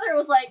my mother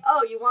was like,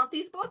 "Oh, you want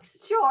these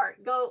books? Sure,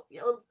 go.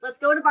 Let's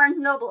go to Barnes &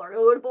 Noble or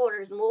go to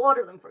Borders, and we'll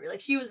order them for you."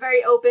 Like she was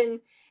very open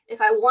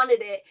if I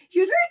wanted it. She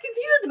was very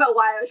confused about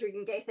why I was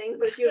reading gay things,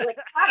 but she was like,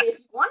 "Hi, if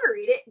you want to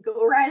read it,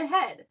 go right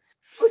ahead."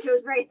 Which I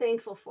was very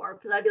thankful for,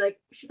 because I'd be like,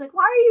 she's like,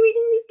 "Why are you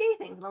reading these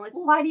gay things?" And I'm like,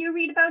 "Well, why do you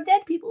read about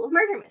dead people with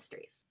murder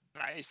mysteries?"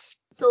 Nice.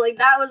 So like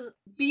that was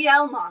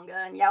BL manga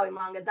and yaoi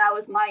manga. That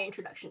was my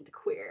introduction to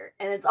queer,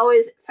 and it's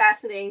always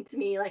fascinating to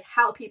me like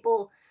how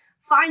people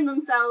find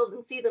themselves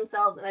and see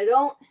themselves. And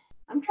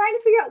I'm trying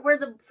to figure out where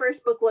the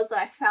first book was that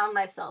I found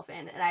myself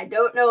in, and I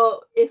don't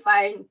know if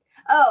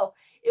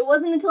it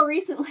wasn't until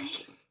recently.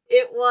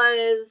 It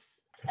was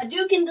A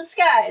Duke in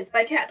Disguise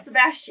by Cat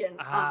Sebastian.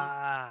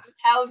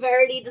 How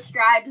Verity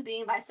describes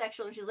being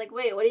bisexual, and she's like,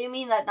 "Wait, what do you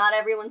mean that not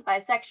everyone's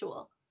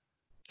bisexual?"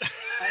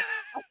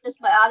 That's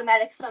just my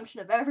automatic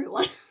assumption of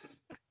everyone.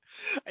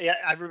 Yeah,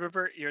 I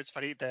remember. It's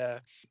funny. I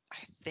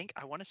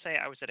want to say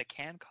I was at a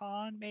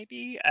CanCon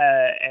maybe,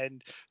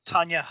 and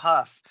Tanya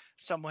Huff.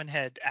 Someone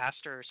had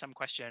asked her some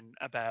question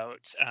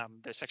about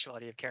the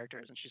sexuality of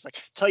characters, and she's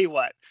like, "Tell you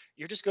what,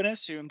 you're just going to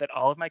assume that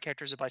all of my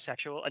characters are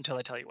bisexual until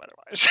I tell you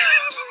otherwise."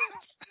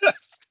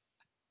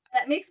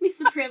 That makes me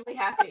supremely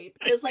happy,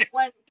 because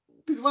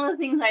one of the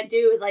things I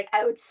do is like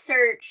I would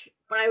search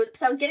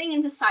because I was getting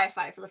into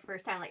sci-fi for the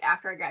first time like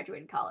after I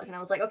graduated college, and I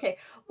was like, okay,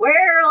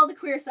 where are all the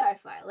queer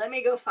sci-fi? Let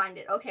me go find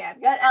it. Okay,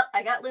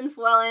 I got Lynn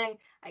Fueling,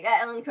 I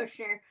got Ellen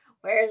Kushner.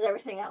 Where is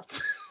everything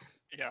else?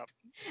 Yeah.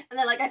 And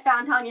then like I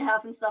found Tanya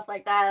Huff and stuff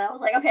like that, and I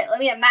was like, okay, let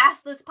me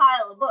amass this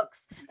pile of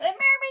books that I may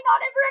or may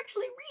not ever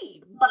actually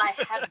read, but I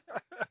have.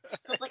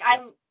 So it's like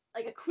I'm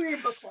like a queer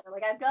book lover.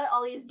 Like I've got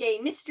all these gay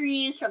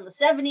mysteries from the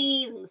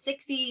 70s and the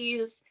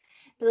 60s,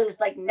 but I'm just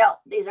like, no,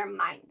 these are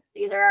mine.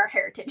 These are our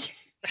heritage.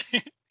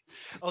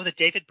 Oh, the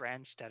David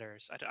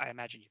Brandstetters. I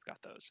imagine you've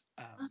got those.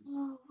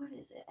 What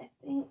is it? I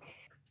think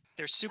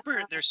they're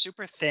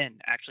super thin.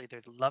 Actually,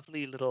 they're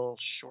lovely little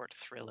short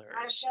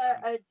thrillers.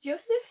 I've got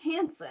Joseph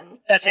Hansen.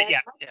 That's it.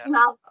 Yeah.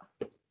 Nava.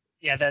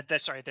 Yeah.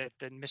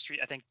 The mystery.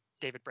 I think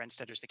David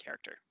Brandstedter's the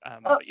character.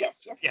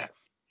 Yes.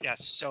 Yeah,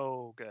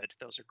 so good.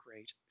 Those are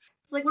great.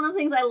 It's like one of the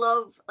things I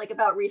love like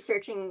about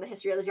researching the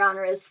history of the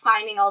genre is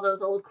finding all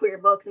those old queer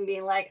books and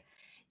being like,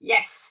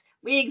 yes,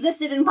 we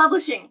existed in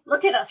publishing.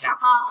 Look at us. Yes.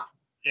 Haha.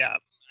 Yeah.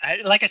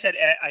 Like I said,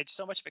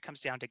 so much of it comes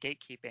down to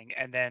gatekeeping,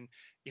 and then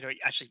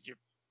actually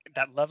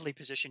that lovely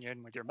position you're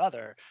in with your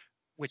mother,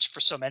 which for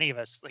so many of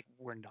us like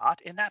we're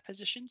not in that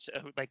position. So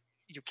like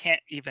you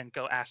can't even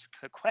go ask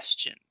the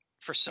question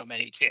for so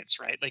many kids,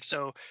 right? Like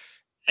so.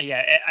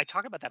 Yeah, I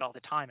talk about that all the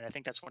time, and I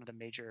think that's one of the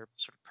major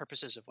sort of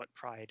purposes of what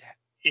Pride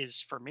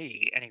is for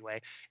me, anyway,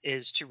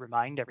 is to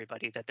remind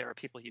everybody that there are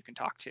people you can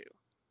talk to,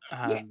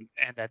 and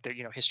that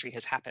history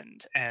has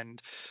happened,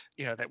 and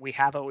that we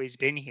have always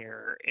been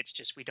here. It's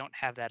just we don't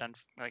have that,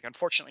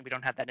 unfortunately, we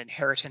don't have that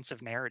inheritance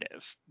of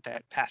narrative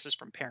that passes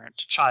from parent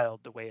to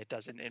child the way it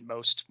does in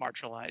most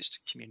marginalized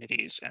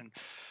communities. And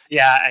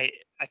yeah,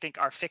 I think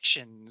our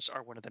fictions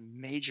are one of the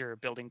major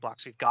building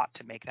blocks we've got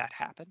to make that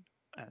happen.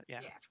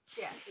 Yeah.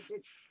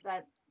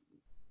 That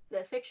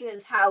the fiction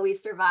is how we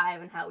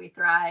survive and how we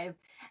thrive,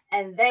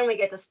 and then we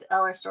get to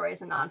tell our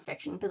stories in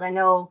nonfiction, because I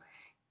know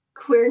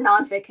queer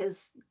nonfic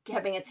is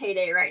having its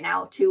heyday right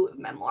now too with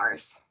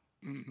memoirs.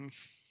 Mm-hmm.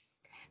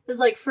 Because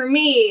like for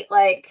me,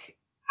 like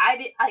I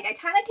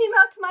kind of came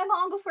out to my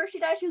mom before she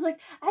died. She was like,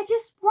 I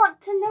just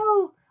want to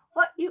know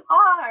what you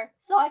are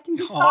so I can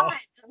be fine.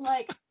 I'm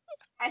like,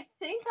 I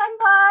think I'm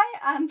bi,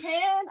 I'm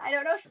pan, I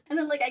don't know. And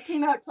then like I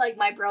came out to like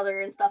my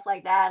brother and stuff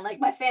like that, and like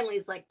my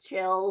family's like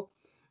chill,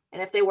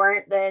 and if they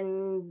weren't,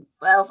 then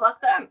well, fuck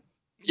them.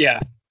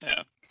 Yeah.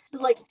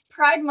 It's like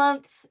Pride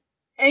Month.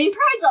 I mean,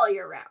 Pride's all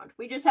year round.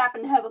 We just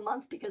happen to have a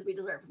month because we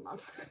deserve a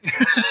month.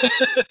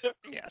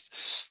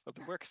 Yes. Well,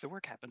 the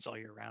work happens all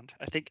year round.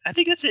 I think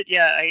that's it.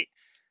 Yeah. I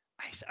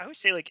always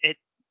say like it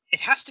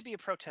has to be a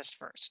protest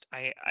first.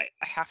 I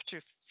have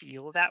to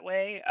feel that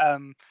way.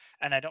 And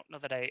I don't know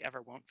that I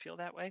ever won't feel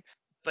that way.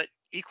 But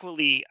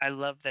equally, I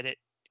love that it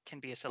can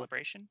be a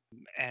celebration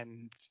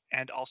and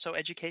also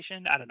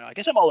education. I don't know. I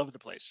guess I'm all over the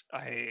place.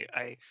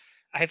 I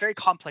have very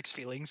complex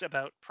feelings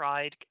about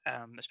Pride,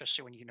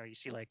 especially when you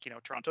see like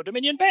Toronto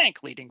Dominion Bank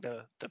leading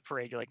the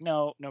parade. You're like,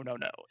 no.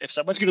 If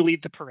someone's going to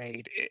lead the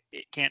parade,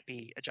 it can't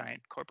be a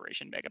giant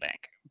corporation mega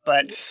bank.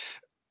 But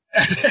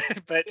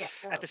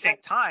at the same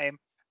time,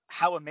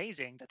 how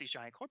amazing that these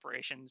giant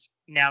corporations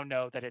now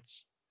know that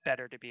it's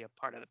better to be a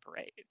part of the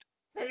parade.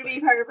 Better to be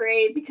part of the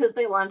parade because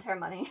they want our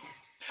money.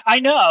 I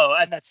know,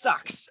 and that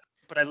sucks.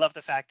 But I love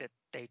the fact that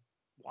they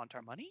want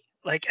our money?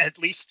 Like, at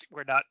least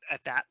we're not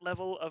at that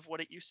level of what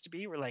it used to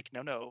be. We're like,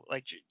 no.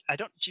 Like, I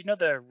don't. Do you know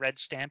the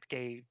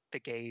the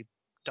gay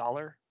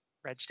dollar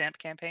red stamp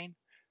campaign?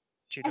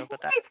 Do you I know think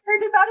about that? I've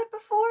heard about it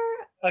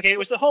before. Okay, it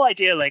was the whole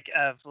idea like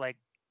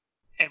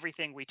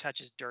everything we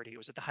touch is dirty. It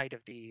was at the height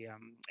of the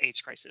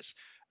AIDS crisis,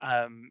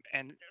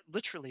 and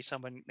literally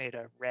someone made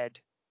a red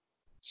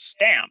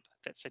stamp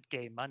that said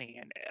gay money,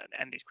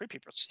 and these queer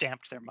people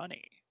stamped their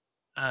money.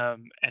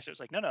 And so it was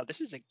like, no,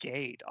 this is a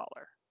gay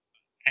dollar,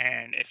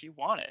 and if you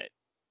want it,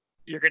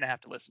 you're gonna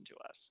have to listen to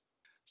us.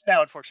 So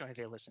now, unfortunately,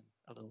 they listen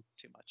a little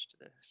too much to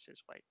the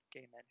cis white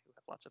gay men who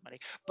have lots of money.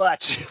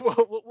 But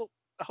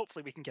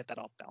hopefully we can get that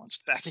all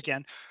balanced back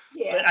again.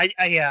 But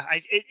Yeah.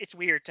 it's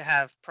weird to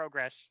have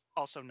progress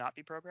also not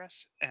be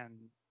progress,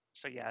 and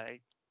so yeah,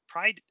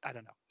 Pride. I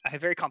don't know. I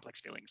have very complex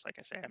feelings. Like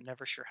I say, I'm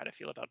never sure how to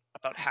feel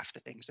about half the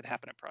things that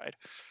happen at Pride.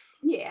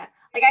 Yeah.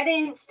 Like I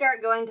didn't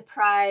start going to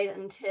Pride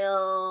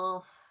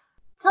until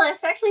I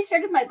actually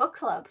started my book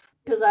club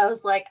because I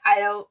was like,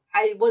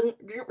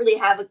 didn't really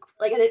have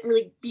I didn't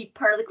really be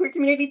part of the queer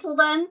community till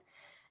then,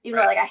 even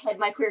though Right. like I had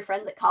my queer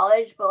friends at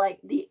college, but like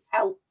the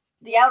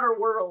outer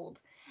world.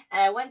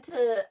 And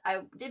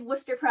I did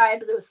Worcester Pride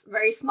because it was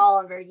very small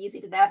and very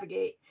easy to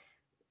navigate.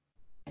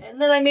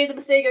 And then I made the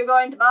mistake of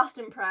going to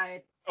Boston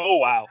Pride. Oh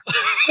wow.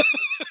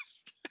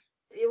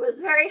 It was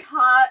very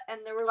hot and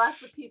there were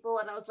lots of people,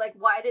 and I was like,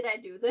 why did I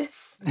do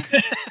this?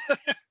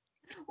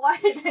 Why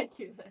did I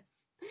do this?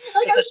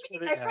 Like I That's was such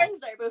meeting a, my yeah.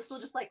 friends there, but it was still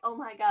just like, oh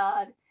my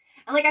god.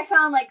 And like I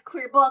found like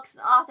queer books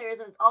and authors,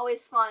 and it's always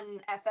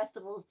fun at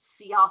festivals to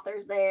see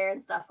authors there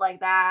and stuff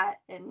like that.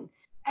 And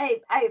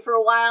I for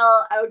a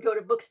while I would go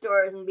to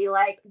bookstores and be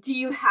like, do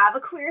you have a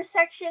queer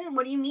section?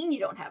 What do you mean you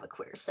don't have a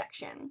queer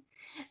section?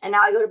 And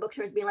now I go to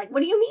bookstores being like,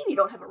 what do you mean you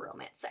don't have a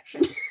romance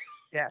section?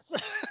 Yes.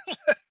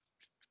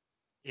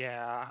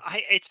 Yeah,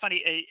 it's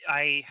funny.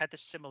 I had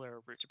this similar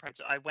route to Pride.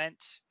 So I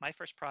went my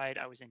first Pride.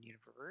 I was in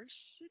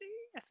university,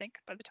 I think,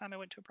 by the time I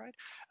went to a Pride,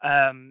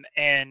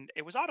 and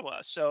it was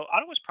Ottawa. So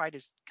Ottawa's Pride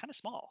is kind of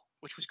small,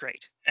 which was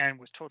great and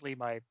was totally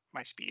my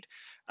speed.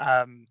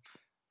 Um,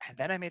 and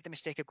then I made the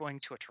mistake of going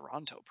to a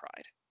Toronto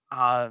Pride.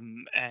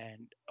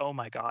 And oh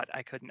my God,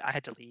 I couldn't. I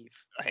had to leave.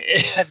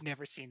 I've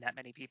never seen that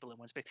many people in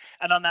one space.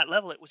 And on that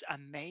level, it was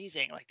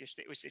amazing. Like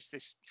it was just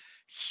this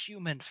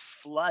human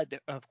flood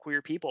of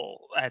queer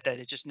people that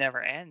it just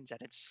never ends, and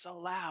it's so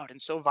loud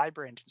and so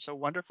vibrant and so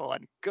wonderful.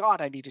 And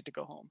God, I needed to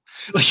go home.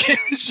 Like it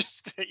was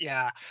just,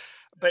 yeah.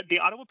 But the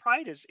Ottawa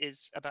Pride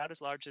is about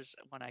as large as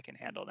one I can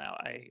handle now.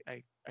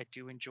 I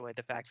do enjoy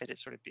the fact that it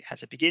sort of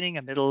has a beginning,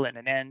 a middle, and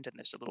an end, and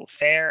there's a little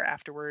fair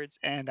afterwards,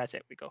 and that's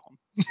it. We go home.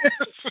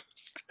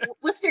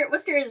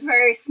 Worcester is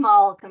very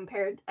small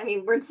compared. I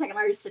mean, we're the second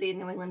largest city in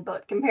New England,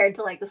 but compared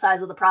to like the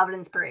size of the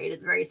Providence Parade,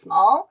 it's very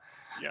small.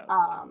 Yeah.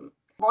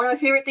 One of my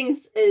favorite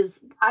things is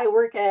I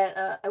work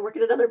at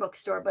another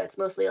bookstore, but it's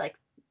mostly like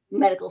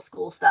medical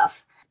school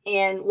stuff.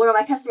 And one of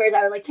my customers,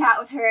 I would like chat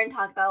with her and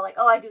talk about like,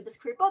 oh, I do this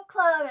queer book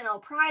club, and oh,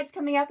 Pride's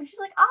coming up, and she's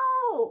like,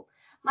 oh,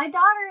 my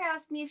daughter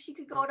asked me if she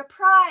could go to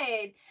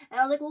Pride, and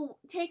I was like, well,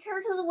 take her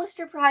to the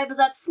Worcester Pride, but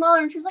that's smaller.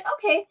 And she was like,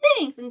 okay,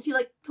 thanks. And she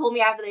like told me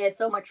after they had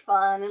so much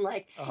fun, and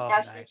like Oh, now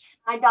she's like, nice.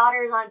 my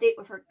daughter is on a date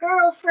with her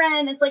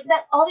girlfriend. It's like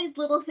that, all these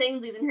little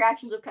things, these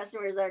interactions with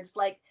customers are just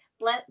like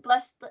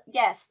blessed.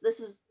 Yes,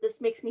 this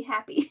makes me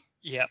happy.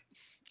 Yep.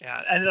 Yeah,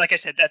 and like I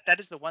said, that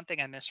is the one thing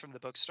I miss from the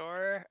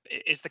bookstore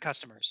is the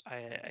customers.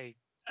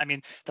 I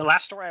mean, the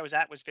last store I was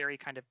at was very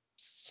kind of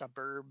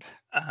suburb,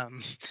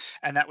 um,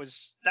 and that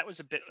was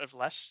a bit of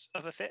less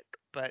of a fit.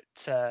 But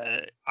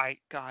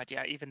God,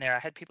 yeah, even there, I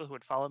had people who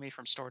would follow me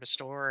from store to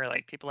store,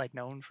 like people I'd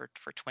known for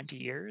 20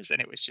 years, and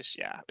it was just,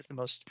 yeah, it was the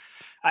most.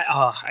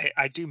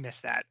 I do miss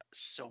that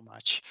so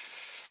much.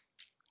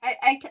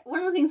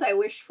 One of the things I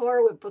wish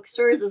for with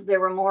bookstores is there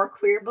were more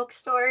queer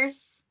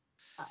bookstores.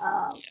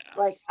 Yeah,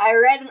 Like I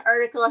read an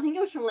article, I think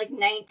it was from like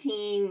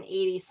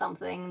 1980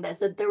 something, that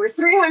said there were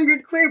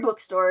 300 queer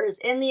bookstores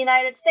in the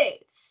United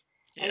States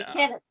and yeah,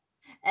 Canada,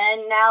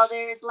 and now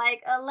there's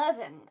like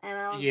 11. And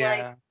I was like,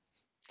 yeah.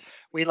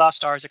 We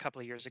lost ours a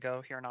couple of years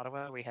ago here in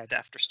Ottawa. We had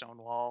After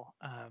Stonewall,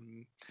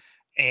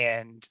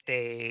 and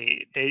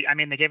I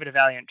mean they gave it a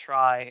valiant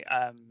try.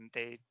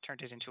 They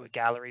turned it into a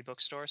gallery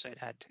bookstore, so it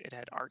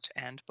had art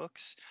and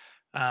books.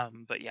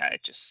 But yeah,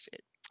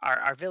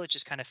 our village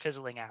is kind of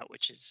fizzling out,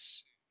 which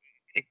is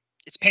it,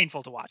 it's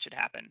painful to watch it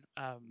happen.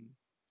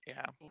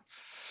 Yeah.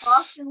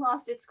 Boston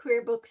lost its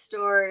queer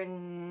bookstore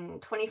in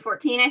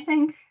 2014, I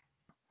think.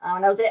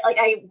 And that was it. Like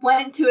I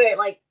went to it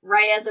like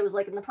right as it was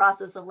like in the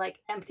process of like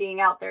emptying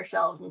out their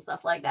shelves and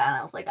stuff like that. And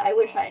I was like, I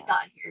wish I had Oh,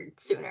 gotten here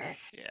sooner.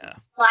 yeah.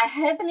 But I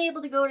had been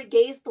able to go to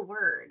Gaze the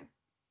Word,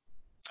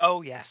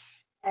 Oh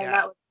yes. and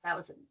Yeah. that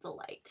was a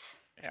delight.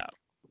 Yeah.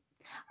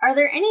 Are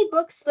there any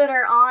books that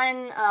are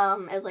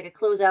on as like a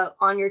closeout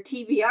on your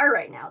TBR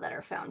right now that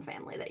are found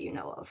family that you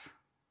know of?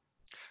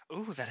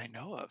 Ooh, that I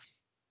know of.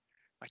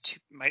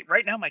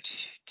 Right now my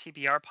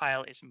TBR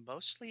pile is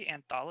mostly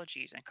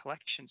anthologies and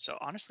collections. So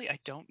honestly, I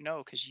don't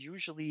know because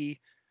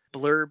usually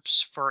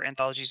blurbs for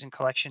anthologies and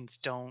collections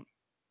don't.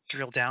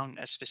 drill down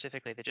as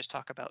specifically. They just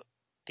talk about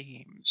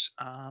themes.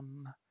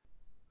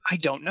 I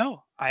don't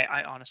know.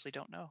 I honestly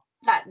don't know.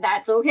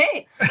 That's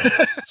okay.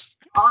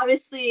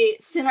 Obviously,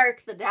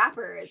 Sinark the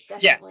Dapper is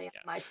definitely Yes,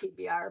 on my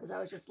TBR, because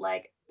I was just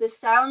like, this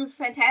sounds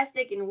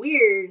fantastic and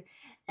weird,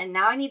 and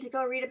now I need to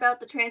go read about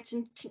the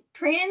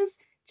trans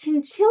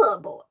chinchilla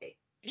boy.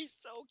 he's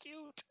so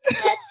cute.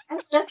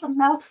 That's a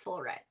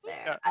mouthful right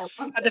there. Yeah. I love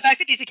And it. the fact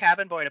that he's a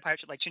cabin boy in a pirate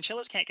ship, like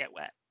chinchillas can't get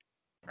wet,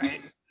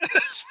 right?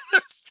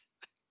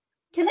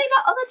 Can they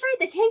not? Oh, that's right.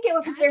 They can't get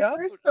one because their No.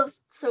 fur's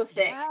so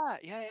thick.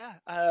 Yeah.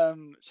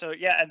 So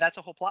yeah, and that's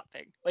a whole plot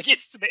thing. Like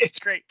it's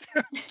great.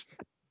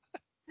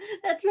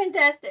 That's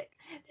fantastic.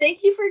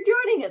 Thank you for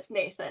joining us,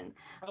 Nathan.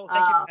 Oh,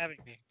 thank you for having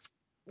me.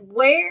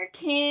 Where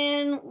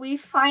can we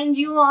find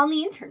you on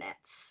the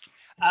internets?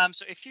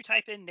 So if you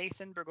type in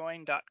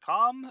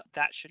nathanburgoyne.com,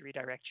 that should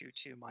redirect you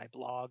to my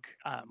blog,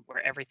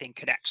 where everything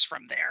connects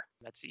from there.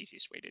 That's the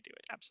easiest way to do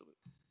it. Absolutely.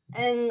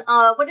 And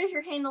what is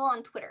your handle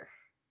on Twitter?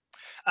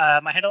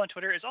 My handle on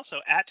Twitter is also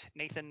at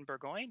Nathan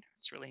Burgoyne.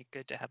 It's really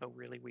good to have a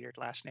really weird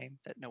last name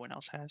that no one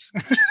else has.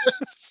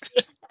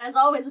 As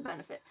always, a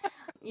benefit.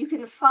 You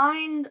can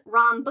find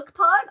Rom Book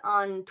Pod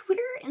on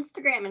Twitter,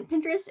 Instagram, and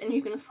Pinterest, and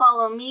you can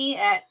follow me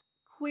at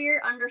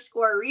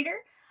queer_reader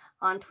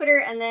on Twitter,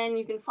 and then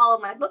you can follow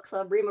my book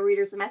club, Remo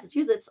Readers of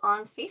Massachusetts,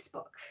 on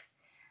Facebook.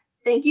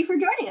 Thank you for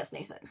joining us,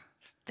 Nathan.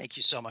 Thank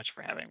you so much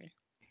for having me.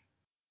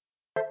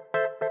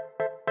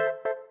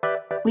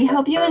 We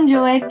hope you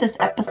enjoyed this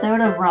episode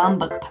of Rom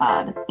Book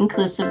Pod,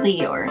 Inclusively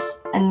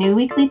Yours, a new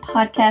weekly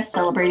podcast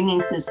celebrating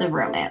inclusive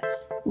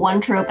romance,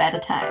 one trope at a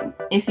time.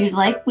 If you'd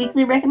like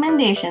weekly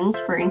recommendations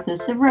for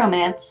inclusive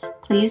romance,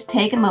 please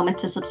take a moment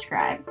to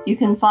subscribe. You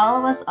can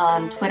follow us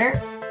on Twitter,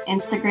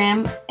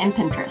 Instagram, and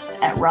Pinterest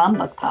at Rom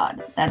Book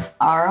Pod. That's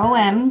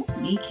ROMBKPOD.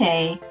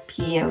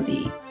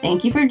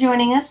 Thank you for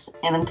joining us,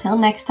 and until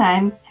next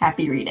time,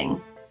 happy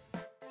reading.